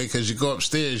anyway, because you go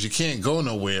upstairs, you can't go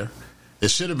nowhere. It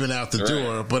should have been out the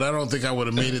door, but I don't think I would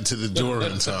have made it to the door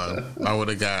in time. I would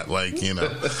have got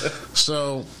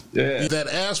So that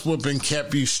ass whooping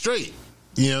kept you straight.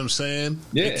 You know what I'm saying?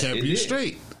 Yeah, it kept you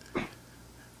straight.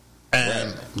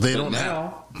 And they don't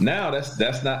have. Now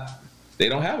that's not. They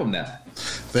don't have them now.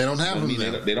 They don't have them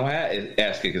now. They don't have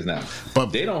ass kickers now. But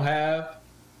they don't have.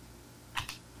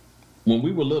 When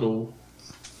we were little,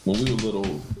 one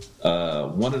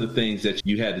of the things that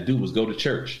you had to do was go to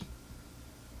church.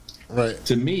 Right.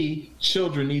 To me,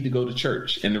 children need to go to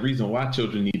church. And the reason why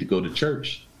children need to go to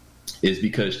church is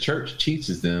because church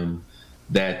teaches them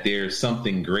that there's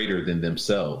something greater than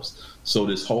themselves. So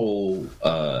this whole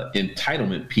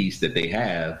entitlement piece that they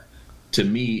have, to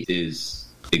me, is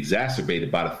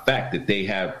exacerbated by the fact that they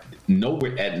have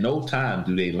at no time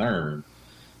do they learn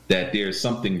that there's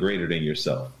something greater than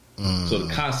yourself. So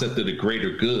the concept of the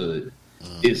greater good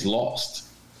is lost.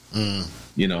 And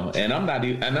I'm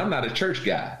not a church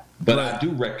guy. But I do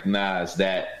recognize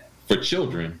that for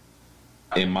children,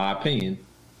 in my opinion,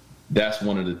 that's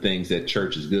one of the things that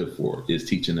church is good for, is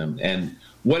teaching them. And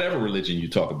whatever religion you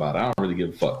talk about, I don't really give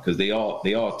a fuck, because they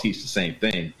all teach the same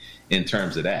thing in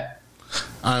terms of that.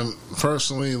 I'm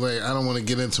personally, I don't want to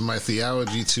get into my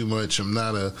theology too much. I'm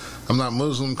not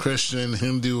Muslim, Christian,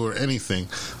 Hindu, or anything.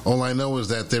 All I know is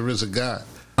that there is a God.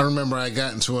 I remember I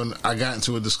got into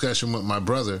a discussion with my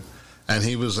brother, and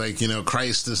he was like,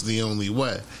 Christ is the only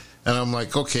way. And I'm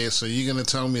like, okay, so you're going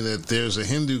to tell me that there's a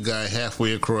Hindu guy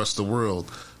halfway across the world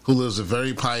who lives a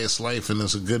very pious life and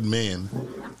is a good man,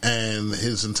 and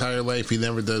his entire life he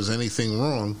never does anything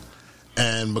wrong,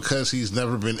 and because he's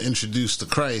never been introduced to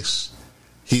Christ,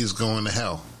 he's going to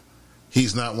hell.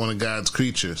 He's not one of God's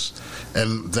creatures.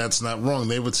 And that's not wrong.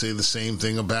 They would say the same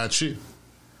thing about you.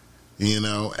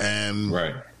 And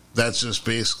right. That's just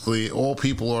basically, all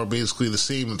people are basically the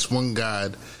same. It's one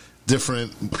God.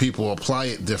 Different people apply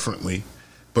it differently,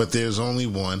 but there's only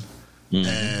one.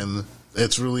 And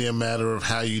it's really a matter of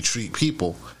how you treat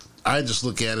people. I just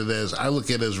look at it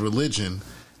as religion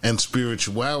and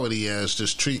spirituality as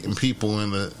just treating people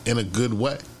in a good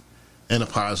way, in a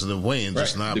positive way, and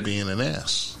just not being an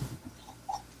ass.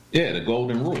 Yeah, the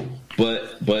golden rule.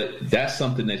 But that's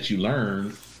something that you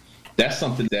learn. That's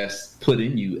something that's put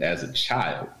in you as a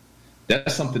child.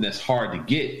 That's something that's hard to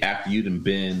get after you done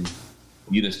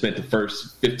spent the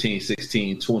first 15,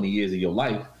 16, 20 years of your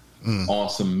life on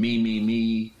some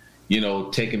me,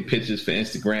 taking pictures for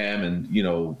Instagram and,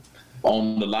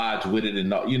 on the lodge with it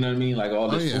and all, you know what I mean? Like all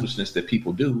this foolishness that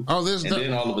people do.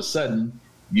 Then all of a sudden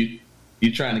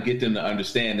you're trying to get them to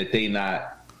understand that they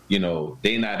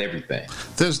not everything.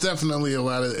 There's definitely a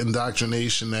lot of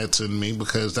indoctrination that's in me,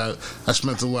 because I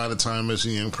spent a lot of time as a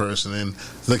young person in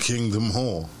the Kingdom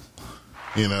Hall.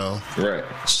 Right.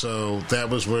 So that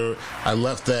was where we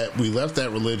left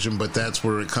that religion, but that's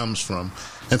where it comes from.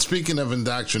 And speaking of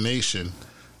indoctrination,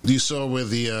 you saw where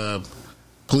the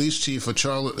police chief of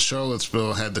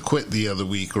Charlottesville had to quit the other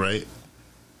week, right?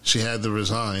 She had to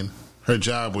resign her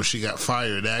job, where she got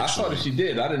fired, actually. I saw that she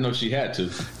did. I didn't know she had to.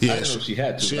 Yeah, I didn't know she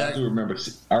had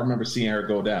to. I remember seeing her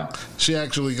go down. She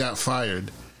actually got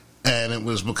fired. And it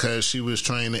was because she was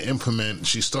trying to implement,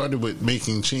 she started with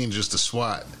making changes to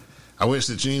SWAT. I wish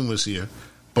that Gene was here,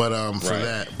 but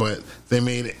but they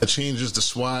made changes to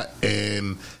SWAT,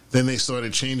 and then they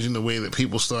started changing the way that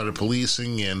people started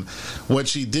policing. And what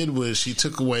she did was she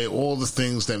took away all the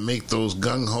things that make those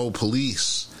gung-ho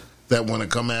police that want to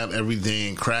come out every day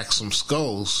and crack some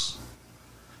skulls.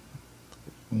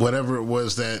 Whatever it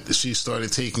was, that she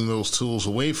started taking those tools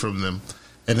away from them,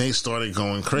 and they started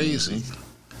going crazy.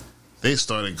 They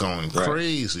started going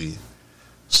crazy.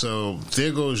 So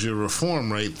there goes your reform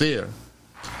right there.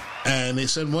 And they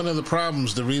said one of the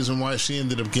problems, the reason why she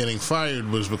ended up getting fired,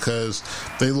 was because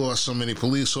they lost so many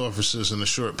police officers in a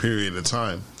short period of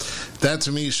time. That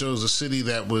to me shows a city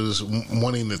that was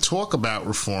wanting to talk about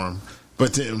reform,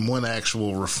 but didn't want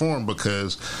actual reform,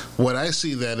 because what I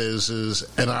see that is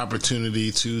an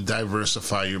opportunity to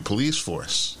diversify your police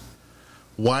force.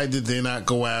 Why did they not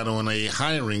go out on a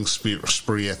hiring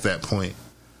spree at that point?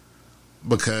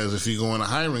 Because if you go on a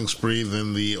hiring spree,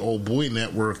 then the old boy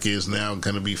network is now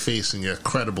going to be facing a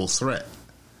credible threat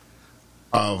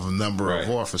of number of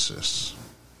officers.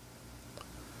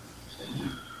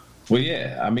 Well,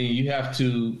 yeah. I mean, you have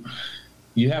to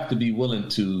be willing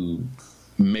to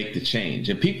make the change,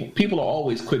 and people are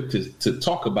always quick to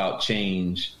talk about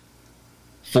change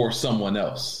for someone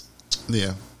else.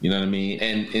 Yeah, you know what I mean,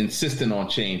 and insisting on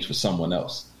change for someone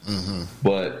else. Mm-hmm.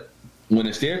 But when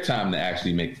it's their time to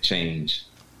actually make the change,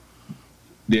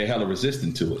 they're hella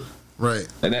resistant to it. Right.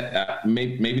 And that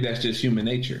maybe that's just human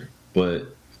nature. But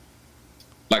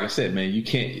like I said, man, you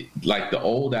can't, like the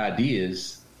old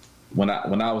ideas. When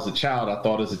I was a child, I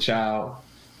thought as a child,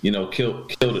 kill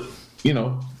it,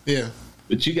 Yeah.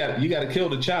 But you got to kill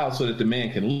the child so that the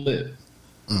man can live.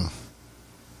 Mm.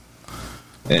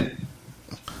 And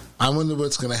I wonder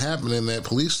what's going to happen in that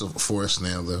police force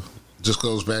now, though. Just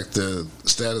goes back to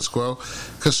status quo.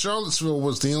 Because Charlottesville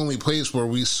was the only place where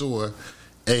we saw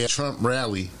a Trump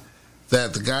rally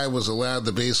that the guy was allowed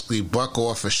to basically buck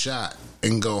off a shot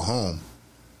and go home.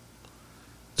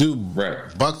 Dude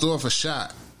bucked off a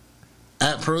shot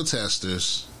at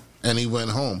protesters, and he went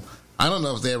home. I don't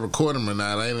know if they ever caught him or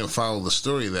not. I didn't follow the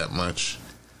story that much.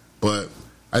 But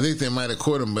I think they might have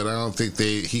caught him, but I don't think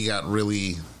he got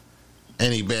really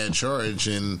any bad charge,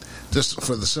 and just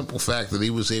for the simple fact that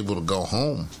he was able to go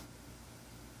home.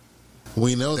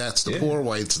 We know that's the poor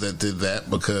whites that did that,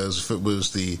 because if it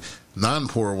was the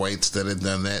non-poor whites that had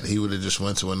done that, he would have just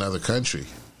went to another country.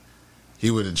 He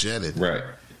would have jetted. Right.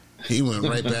 He went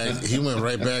right back. He went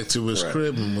right back to his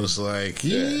crib and was like,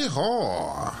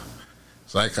 "Yeehaw!"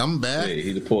 It's like, I'm back. Yeah,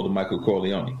 he'd have pulled a Michael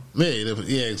Corleone.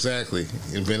 Yeah, exactly.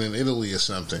 He'd been in Italy or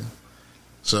something.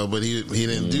 So, but he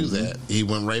didn't do that. He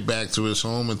went right back to his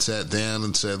home and sat down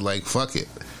and said, like, "Fuck it."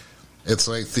 It's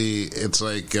like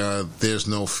there's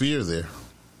no fear there.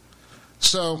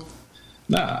 So,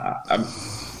 I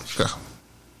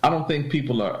don't think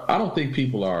people are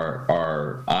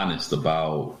honest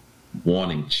about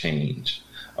wanting change,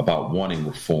 about wanting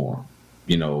reform.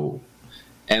 And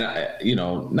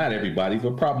not everybody,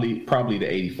 but probably the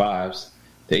 85s.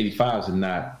 The 85s are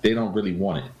not. They don't really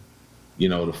want it. The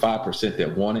 5%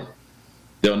 that want it,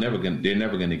 they're never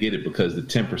gonna get it, because the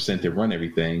 10% that run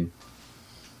everything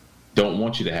don't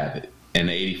want you to have it. And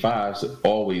the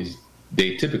 85s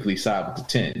they typically side with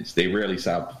the 10s. They rarely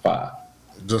side with the 5.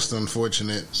 Just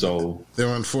unfortunate. So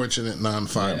they're unfortunate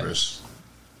non-fibers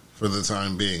for the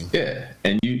time being. Yeah,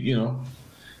 and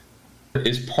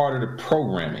it's part of the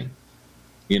programming.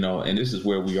 And this is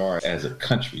where we are as a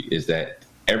country, is that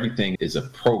everything is a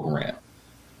program.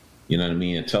 You know what I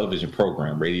mean? A television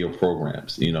program, radio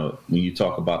programs. When you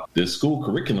talk about the school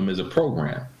curriculum is a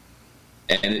program.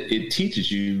 And it teaches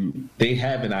you, they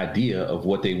have an idea of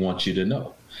what they want you to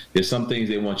know. There's some things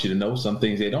they want you to know, some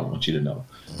things they don't want you to know.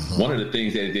 Mm-hmm. One of the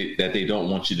things that they don't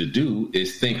want you to do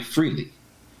is think freely.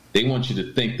 They want you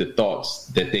to think the thoughts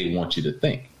that they want you to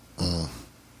think. Mm.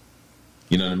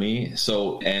 You know what I mean?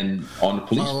 So, and on the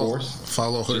police force,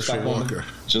 follow Herschel Walker.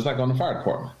 Just like on the fire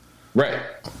department. Right.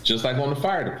 Just like on the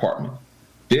fire department.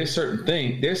 There's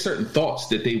certain thoughts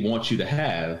that they want you to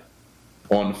have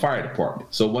on the fire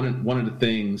department. So one of the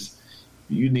things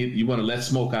you want to let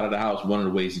smoke out of the house, one of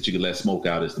the ways that you can let smoke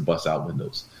out is to bust out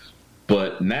windows.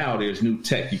 But now there's new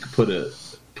tech. You can put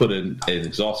an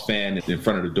exhaust fan in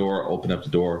front of the door, open up the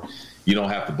door. You don't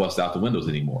have to bust out the windows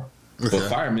anymore. Okay. But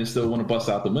firemen still want to bust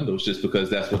out the windows just because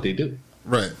that's what they do.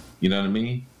 Right. You know what I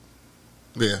mean?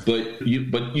 Yeah. But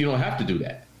you don't have to do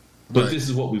that. But This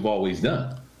is what we've always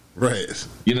done. Right.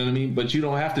 You know what I mean? But you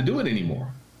don't have to do it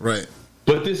anymore. Right.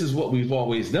 But this is what we've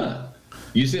always done.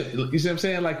 You see what I'm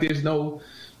saying? Like there's no.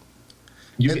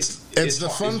 It's the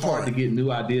fun part. Hard to get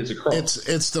new ideas across.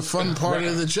 It's the fun part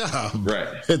of the job. Right.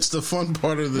 It's the fun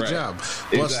part of the job.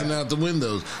 Busting out the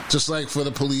windows. Just like for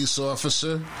the police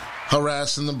officer,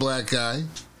 harassing the black guy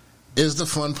is the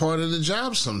fun part of the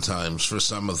job sometimes for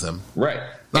some of them. Right.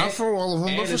 Not for all of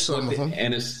them, but for some of them.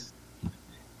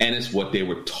 And it's what they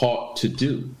were taught to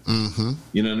do. Mm-hmm.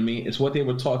 You know what I mean? It's what they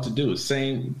were taught to do.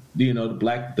 Same,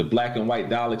 the black and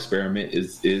white doll experiment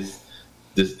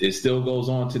it still goes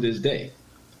on to this day.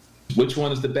 Which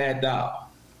one is the bad doll?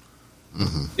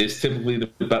 Mm-hmm. It's typically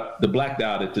the black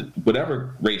doll that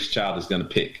whatever race child is going to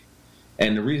pick.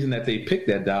 And the reason that they pick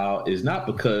that doll is not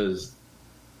because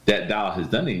that doll has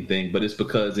done anything, but it's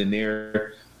because in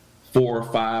their 4 or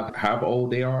 5, however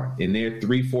old they are, in their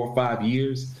 3, 4, 5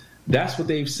 years, that's what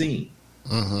they've seen.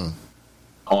 Mm-hmm.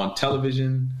 On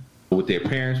television, with their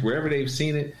parents, wherever they've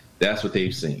seen it, that's what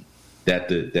they've seen. That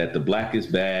the black is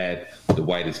bad, the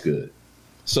white is good.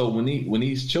 So when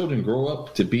these children grow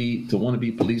up to want to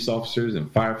be police officers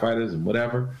and firefighters and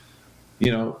whatever,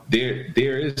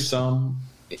 there is some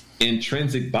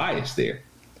intrinsic bias there.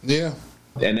 Yeah.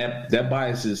 And that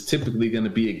bias is typically going to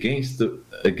be against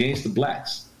the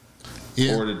blacks.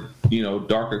 or the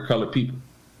darker colored people.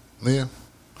 Yeah.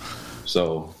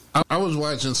 So I was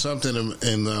watching something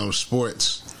in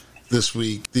sports this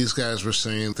week. These guys were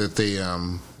saying that they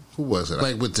who was it?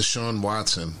 Like with Deshaun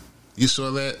Watson. You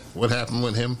saw that? What happened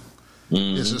with him?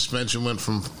 Mm-hmm. His suspension went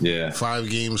from 5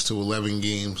 games to 11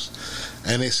 games.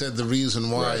 And they said the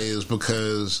reason why is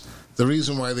because the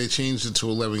reason why they changed it to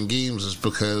 11 games is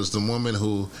because the woman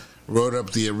who wrote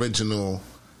up the original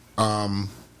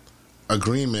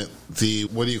agreement, the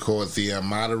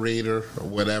moderator or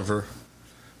whatever.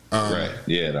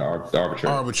 The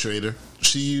arbitrator.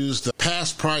 She used the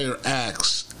past prior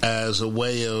acts as a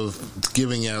way of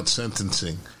giving out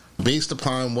sentencing. Based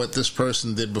upon what this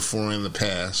person did before in the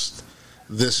past,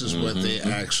 this is what they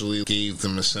actually gave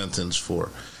them a sentence for.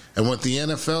 And what the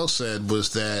NFL said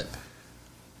was that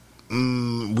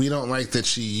we don't like that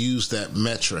she used that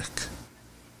metric.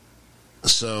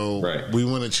 So we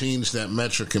want to change that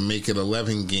metric and make it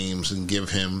 11 games and give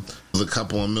him the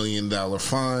couple $1 million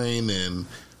fine and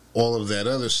all of that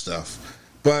other stuff.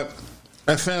 But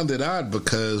I found it odd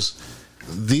because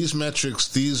these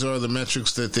are the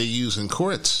metrics that they use in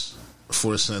courts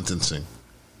for sentencing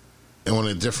on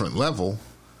a different level.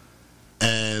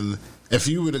 And if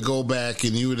you were to go back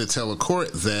and you were to tell a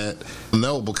court that,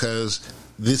 no, because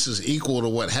this is equal to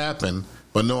what happened,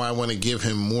 but no, I want to give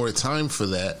him more time for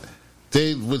that,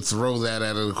 they would throw that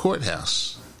out of the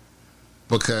courthouse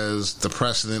because the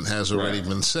precedent has already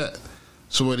been set.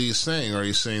 So what are you saying? Are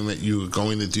you saying that you're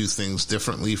going to do things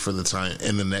differently for the time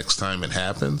and the next time it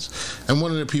happens? And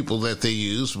one of the people that they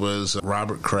used was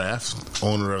Robert Kraft,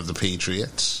 owner of the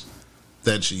Patriots,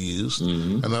 that she used.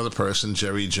 Mm-hmm. Another person,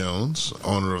 Jerry Jones,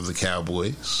 owner of the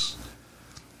Cowboys.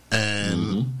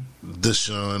 And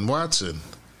Deshaun Watson,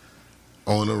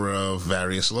 owner of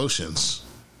various lotions.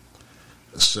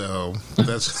 So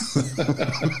that's...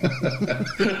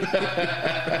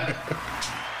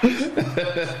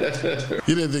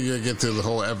 You didn't think you'd get through the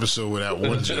whole episode without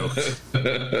one joke.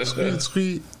 Squeak,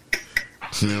 squeak.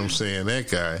 You know what I'm saying? That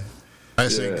guy. I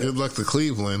say good luck to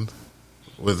Cleveland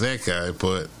with that guy,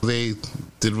 but they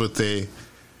did what they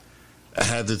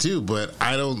had to do. But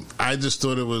I just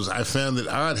thought I found it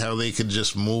odd how they could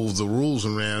just move the rules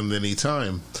around any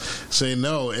time. Say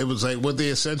no, it was like what they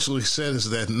essentially said is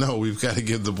that no, we've got to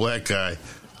give the black guy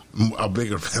a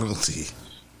bigger penalty.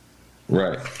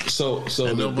 Right. So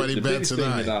the biggest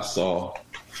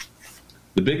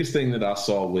thing that I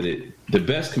saw with it, the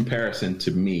best comparison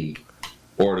to me,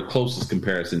 or the closest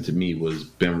comparison to me, was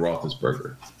Ben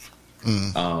Roethlisberger.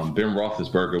 Ben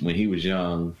Roethlisberger, when he was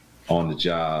young on the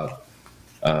job,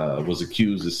 was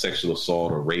accused of sexual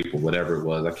assault or rape or whatever it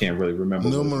was. I can't really remember.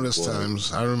 Numerous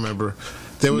times. I remember.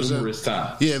 There was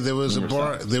times. Yeah, there was a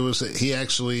bar. He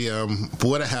actually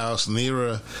bought a house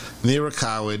near a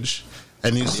college.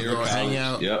 And used to go hang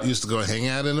out. Used to go hang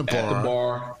out in a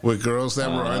bar with girls that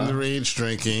were underage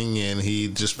drinking, and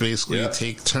he'd just basically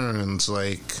take turns,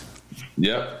 like.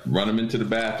 Run them into the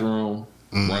bathroom,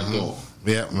 run through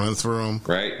them. Run through them.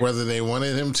 Right. Whether they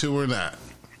wanted him to or not,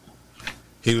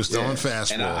 he was throwing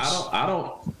fastballs. And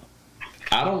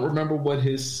I don't remember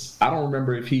I don't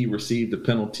remember if he received a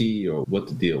penalty or what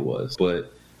the deal was,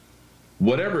 but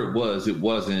whatever it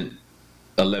wasn't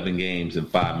 11 games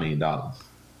and $5 million.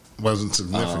 Wasn't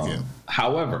significant.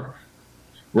 However,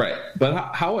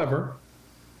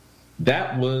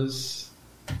 that was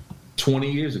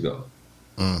 20 years ago.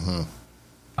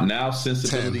 Mm-hmm. Now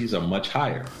sensibilities are much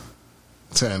higher.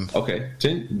 10. Okay,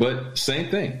 10, but same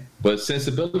thing. But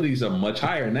sensibilities are much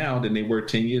higher now than they were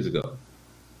 10 years ago.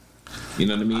 You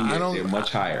know what I mean? They're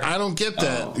much higher. I don't get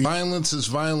that. Violence is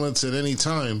violence at any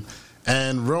time.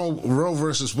 And Roe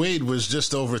versus Wade was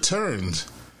just overturned.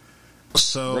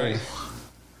 So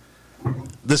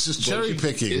this is cherry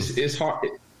picking. It's hard.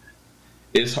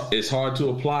 It's hard to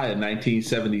apply a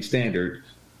 1970 standard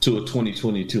to a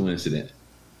 2022 incident.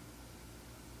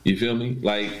 You feel me?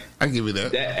 Like, I give you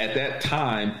that. At that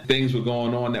time, things were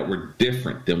going on that were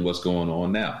different than what's going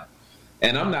on now.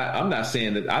 And I'm not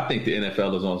saying that I think the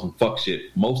NFL is on some fuck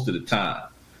shit most of the time,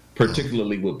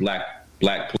 particularly with black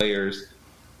players,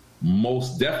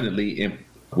 most definitely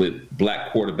with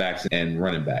black quarterbacks and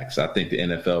running backs. I think the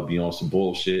NFL be on some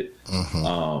bullshit.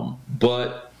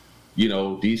 But you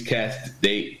know, these cats,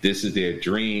 this is their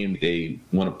dream. They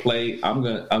want to play. I'm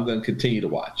gonna continue to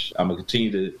watch. I'm gonna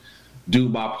continue to do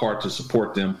my part to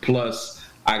support them. Plus,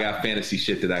 I got fantasy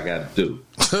shit that I got to do.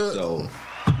 So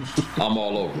I'm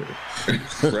all over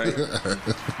it, right?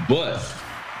 But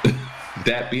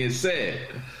that being said,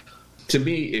 to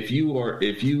me, if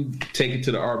you take it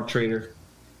to the arbitrator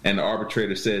and the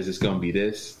arbitrator says it's going to be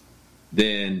this,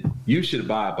 then you should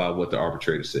abide by what the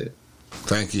arbitrator said.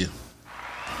 Thank you.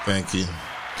 Thank you.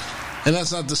 And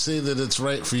that's not to say that it's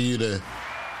right for you to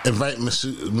invite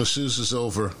masseuses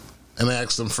over and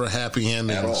ask them for happy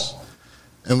endings. At all.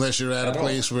 Unless you're at a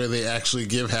place where they actually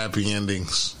give happy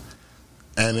endings.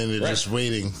 And then they're just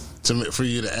waiting for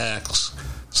you to ask.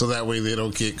 So that way they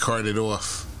don't get carted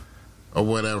off or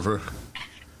whatever.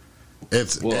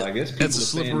 I guess it's a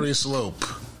slippery slope.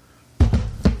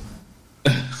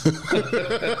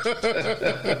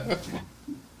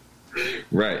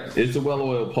 Right. It's a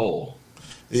well-oiled pole.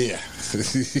 Yeah.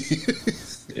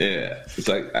 Yeah. It's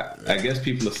like, I guess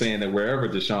people are saying that wherever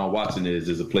Deshaun Watson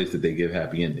is a place that they give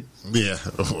happy endings. Yeah.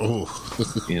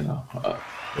 You know.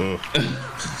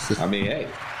 I mean, hey.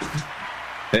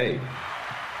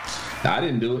 I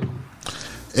didn't do it.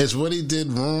 Is what he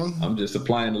did wrong? I'm just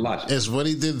applying the logic. Is what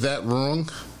he did that wrong?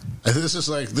 I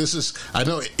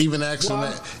know even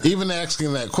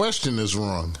asking that question is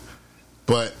wrong.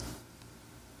 But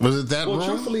was it that wrong? Well,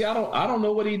 truthfully, I don't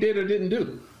know what he did or didn't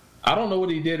do. I don't know what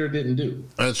he did or didn't do.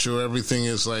 That's sure everything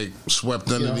is like swept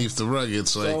underneath the rug.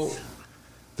 It's like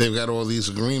they've got all these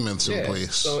agreements in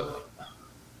place.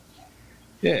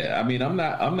 I mean, I'm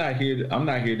not here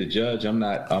to judge. I'm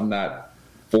not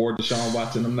for Deshaun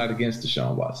Watson. I'm not against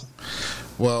Deshaun Watson.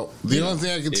 Well, the only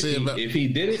thing I can say about if he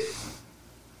did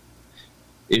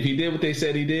what they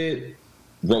said he did,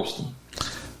 roast him.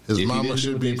 His mama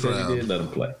should be proud. Let him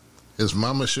play. His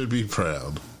mama should be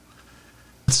proud.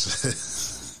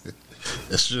 It's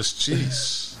just,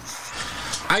 jeez.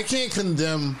 I can't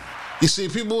condemn. You see,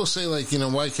 people will say like,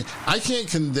 I can't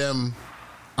condemn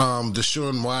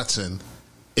Deshaun Watson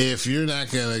if you're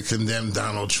not going to condemn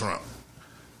Donald Trump,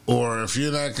 or if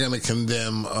you're not going to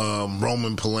condemn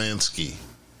Roman Polanski,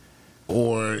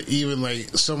 or even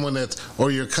like someone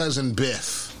or your cousin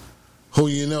Biff, who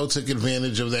took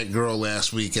advantage of that girl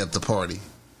last week at the party.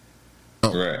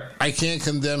 Right. I can't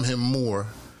condemn him more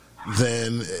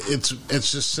than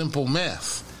it's just simple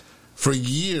math. For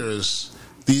years,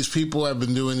 these people have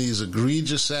been doing these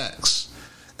egregious acts,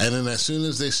 and then as soon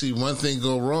as they see one thing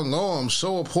go wrong, I'm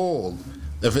so appalled.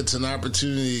 If it's an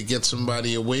opportunity to get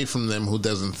somebody away from them who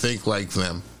doesn't think like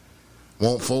them,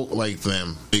 won't vote like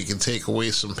them, you can take away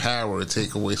some power,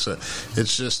 take away some.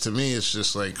 It's just, to me, it's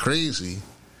just like crazy.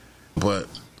 But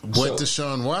what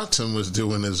Deshaun Watson was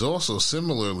doing is also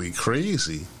similarly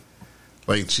crazy.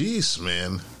 Like, geez,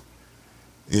 man.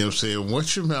 You know what I'm saying?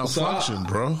 What's your malfunction,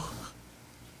 bro?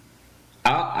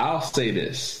 I'll say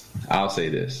this. I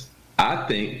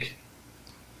think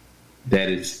that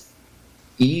it's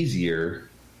easier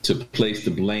to place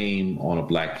the blame on a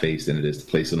black face than it is to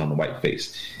place it on a white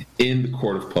face in the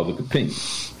court of public opinion,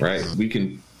 right? We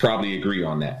can probably agree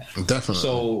on that. Definitely.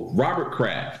 So Robert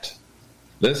Kraft,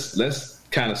 let's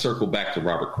kind of circle back to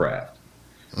Robert Kraft.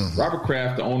 Mm-hmm. Robert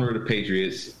Kraft, the owner of the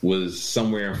Patriots, was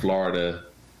somewhere in Florida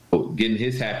getting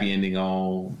his happy ending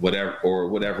on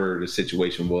whatever the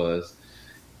situation was,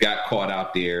 got caught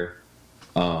out there,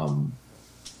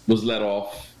 was let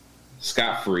off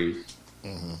scot-free.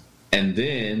 Mm-hmm. And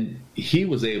then he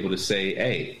was able to say,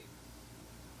 hey,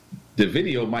 the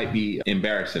video might be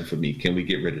embarrassing for me. Can we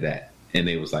get rid of that? And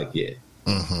they was like, yeah.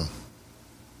 Mm-hmm.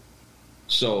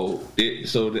 So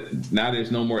now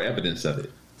there's no more evidence of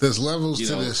it. There's levels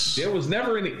to this. There was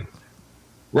never any.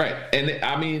 Right. And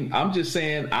I mean, I'm just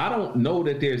saying, I don't know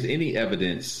that there's any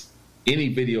evidence,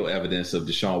 any video evidence of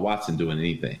Deshaun Watson doing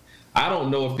anything. I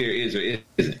don't know if there is or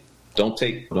isn't. Don't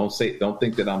think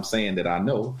that I'm saying that I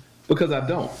know, because I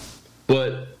don't.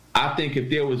 But I think if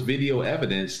there was video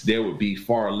evidence, there would be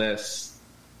far less.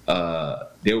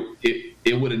 It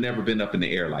would have never been up in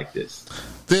the air like this.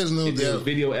 There's no doubt. If there was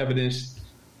video evidence,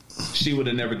 she would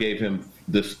have never gave him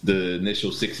the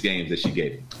initial 6 games that she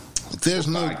gave him. There's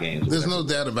no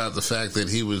doubt about the fact that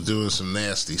he was doing some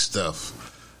nasty stuff,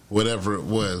 whatever it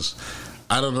was.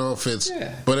 I don't know if it's,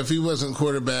 but if he wasn't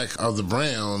quarterback of the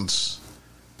Browns,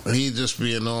 he'd just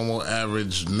be a normal,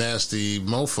 average, nasty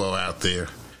mofo out there.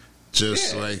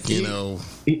 Just at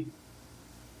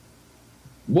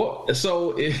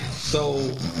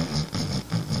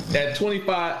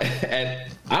 25,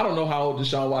 I don't know how old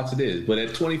Deshaun Watson is, but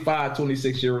at 25,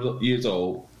 26 years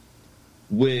old,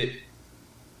 with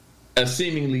a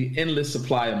seemingly endless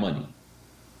supply of money,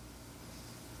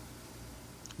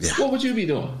 what would you be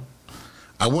doing?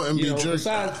 I wouldn't be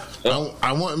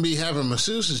I wouldn't be having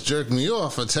masseuses jerk me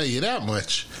off. I'll tell you that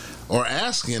much, or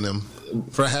asking them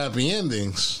for happy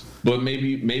endings. But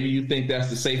maybe you think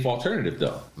that's the safe alternative,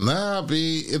 though. Nah,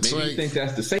 B. It's maybe you think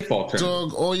that's the safe alternative.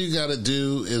 Dog, all you got to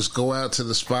do is go out to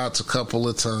the spots a couple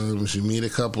of times. You meet a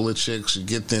couple of chicks. You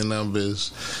get their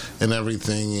numbers and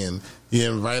everything, and you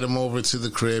invite them over to the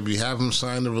crib. You have them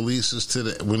sign the releases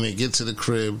when they get to the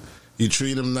crib. You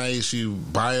treat them nice. You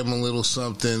buy them a little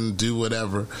something. Do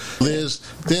whatever.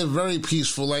 They're very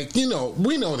peaceful. Like, we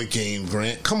know the game,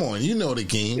 Grant. Come on, you know the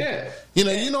game. Yeah. You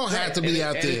don't have to be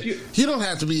out there. You don't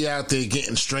have to be out there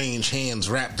getting strange hands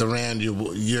wrapped around your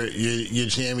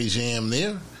jammy jam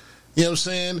there. You know what I'm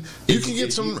saying? You can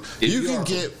get some. You can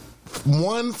get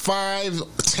 1, 5,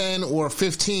 10, or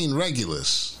 15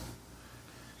 regulars.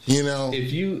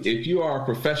 If you are a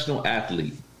professional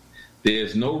athlete,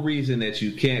 there's no reason that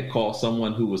you can't call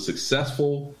someone who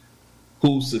successfully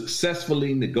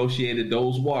negotiated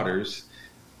those waters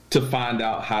to find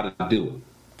out how to do it.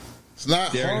 It's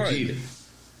not hard. Jeter.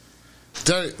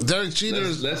 Derek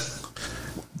Jeter.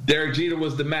 Derek Jeter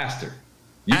was the master.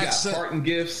 You got parting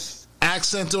gifts.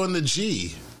 Accent on the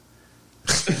G.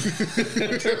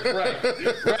 right.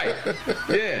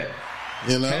 Yeah.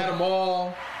 Had them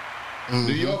all. Mm-hmm.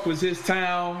 New York was his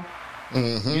town.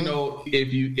 Mm-hmm.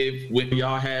 If when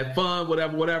y'all had fun,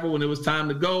 whatever, when it was time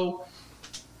to go,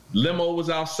 limo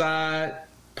was outside,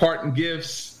 parting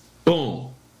gifts,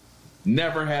 boom.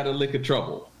 Never had a lick of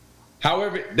trouble.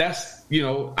 However, that's,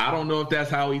 I don't know if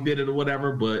that's how he did it or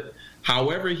whatever, but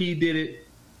however he did it,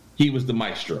 he was the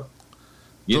maestro.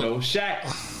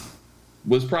 Shaq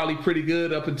was probably pretty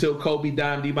good up until Kobe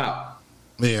dimed him out.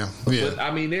 Yeah. But,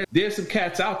 there's some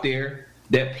cats out there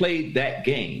that played that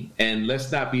game. And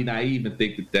let's not be naive and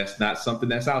think that that's not something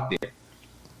that's out there.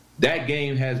 That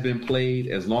game has been played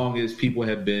as long as people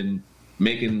have been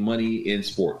making money in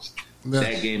sports. Yes.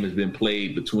 That game has been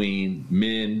played between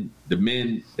the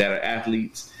men that are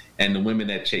athletes and the women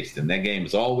that chase them. That game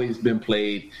has always been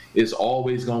played. It's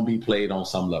always going to be played on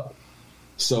some level.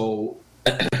 So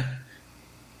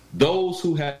those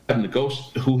who have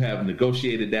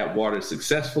negotiated that water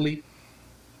successfully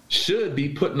should be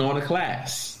putting on a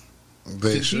class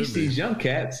to teach these young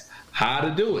cats how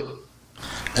to do it.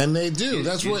 And they do.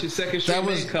 That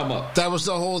was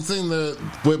the whole thing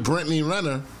with Brittany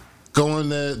Renner going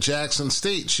to Jackson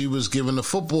State. She was giving the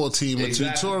football team a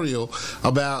tutorial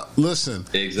about, listen,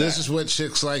 this is what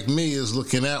chicks like me is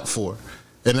looking out for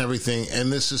and everything,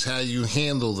 and this is how you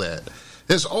handle that.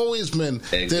 There's always going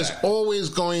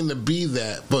to be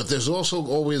that, but there's also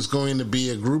always going to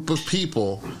be a group of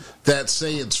people that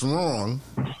say it's wrong,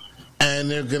 and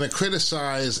they're going to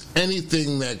criticize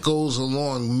anything that goes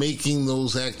along making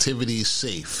those activities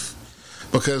safe,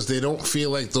 because they don't feel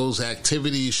like those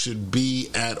activities should be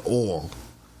at all.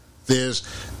 This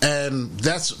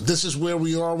is where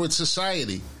we are with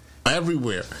society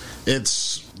everywhere.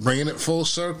 It's bringing it full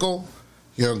circle.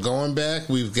 Going back,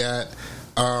 we've got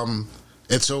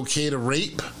it's okay to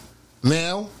rape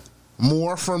now,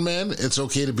 more for men. It's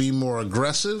okay to be more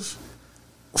aggressive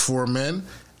for men.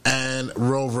 And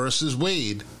Roe versus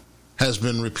Wade has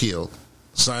been repealed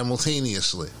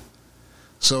simultaneously.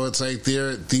 So it's like there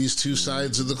are these two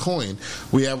sides of the coin.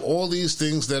 We have all these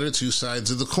things that are two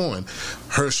sides of the coin.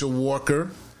 Herschel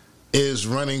Walker is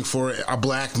running for a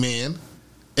black man,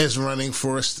 is running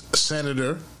for a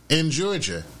senator in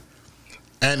Georgia.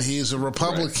 And he's a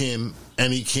Republican,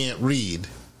 and he can't read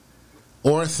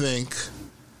or think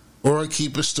or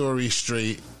keep a story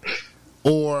straight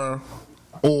or.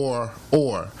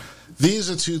 These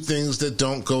are two things that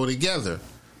don't go together,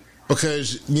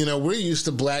 because, we're used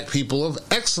to black people of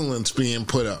excellence being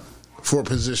put up for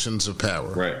positions of power.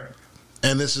 Right.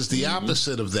 And this is the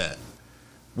opposite of that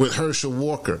with Herschel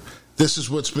Walker. This is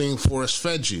what's being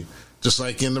force-fed you. Just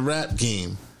like in the rap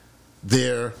game,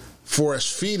 they're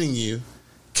force-feeding you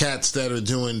cats that are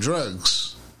doing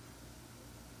drugs,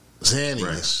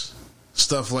 Xannies,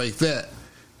 stuff like that.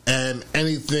 And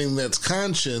anything that's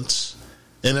conscience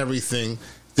and everything,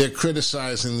 they're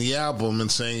criticizing the album and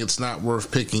saying it's not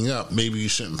worth picking up. Maybe you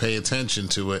shouldn't pay attention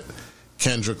to it.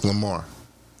 Kendrick Lamar.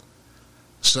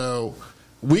 So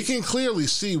we can clearly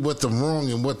see what the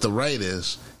wrong and what the right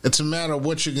is. It's a matter of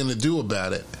what you're going to do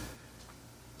about it.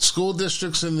 School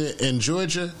districts in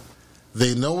Georgia,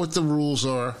 they know what the rules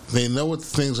are. They know what the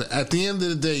things are. At the end of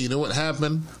the day, you know what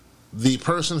happened? The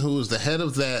person who was the head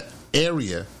of that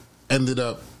area ended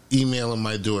up emailing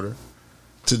my daughter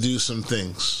to do some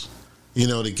things,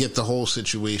 to get the whole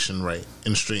situation right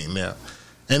and straightened out.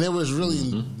 And it was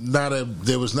really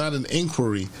there was not an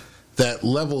inquiry that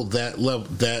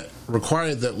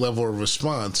required that level of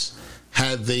response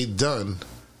had they done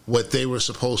what they were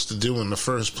supposed to do in the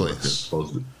first place.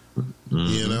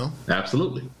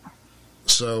 Absolutely.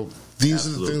 So these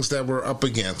are the things that we're up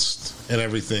against and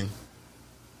everything.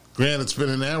 Grant, it's been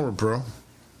an hour, bro.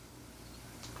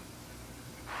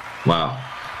 Wow.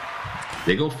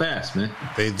 They go fast, man.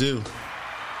 They do.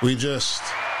 We just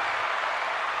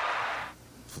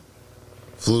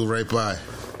flew right by.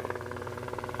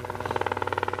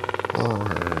 All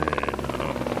right.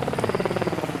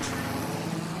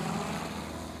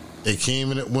 It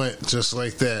came and it went just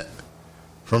like that.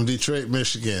 From Detroit,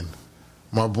 Michigan,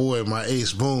 my boy, my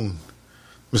ace Boone,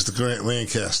 Mr. Grant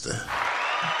Lancaster.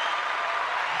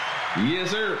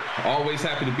 Yes, sir. Always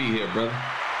happy to be here, brother.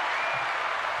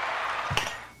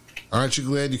 Aren't you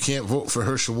glad you can't vote for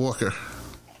Herschel Walker?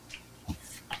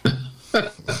 I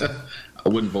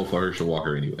wouldn't vote for Herschel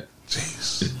Walker anyway.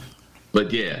 Jeez.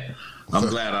 But yeah, I'm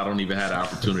glad I don't even have the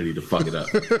opportunity to fuck it up.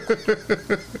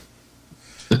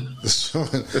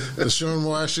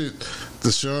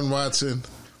 Deshaun Watson,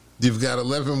 you've got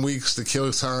 11 weeks to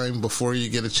kill time before you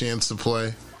get a chance to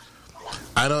play.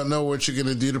 I don't know what you're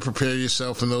going to do to prepare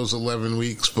yourself in those 11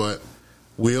 weeks, but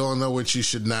we all know what you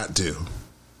should not do.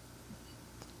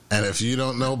 And if you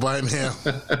don't know by now,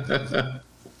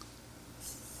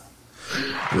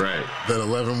 right, that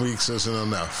 11 weeks isn't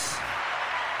enough.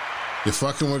 You're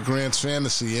fucking with Grant's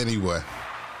fantasy anyway.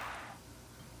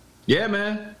 Yeah,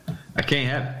 man. I can't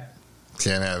have it.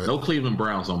 Can't have it. No Cleveland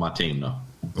Browns on my team, though.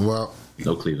 Well,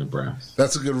 no Cleveland Browns.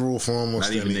 That's a good rule for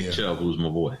almost any year. Not even Nick Chubb, who's my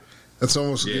boy. That's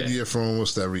almost a good year for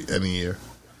almost any year.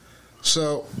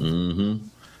 So,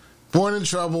 born in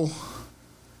trouble,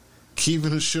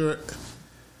 keeping it short,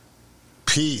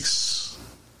 peace.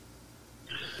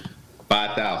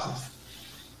 5,000.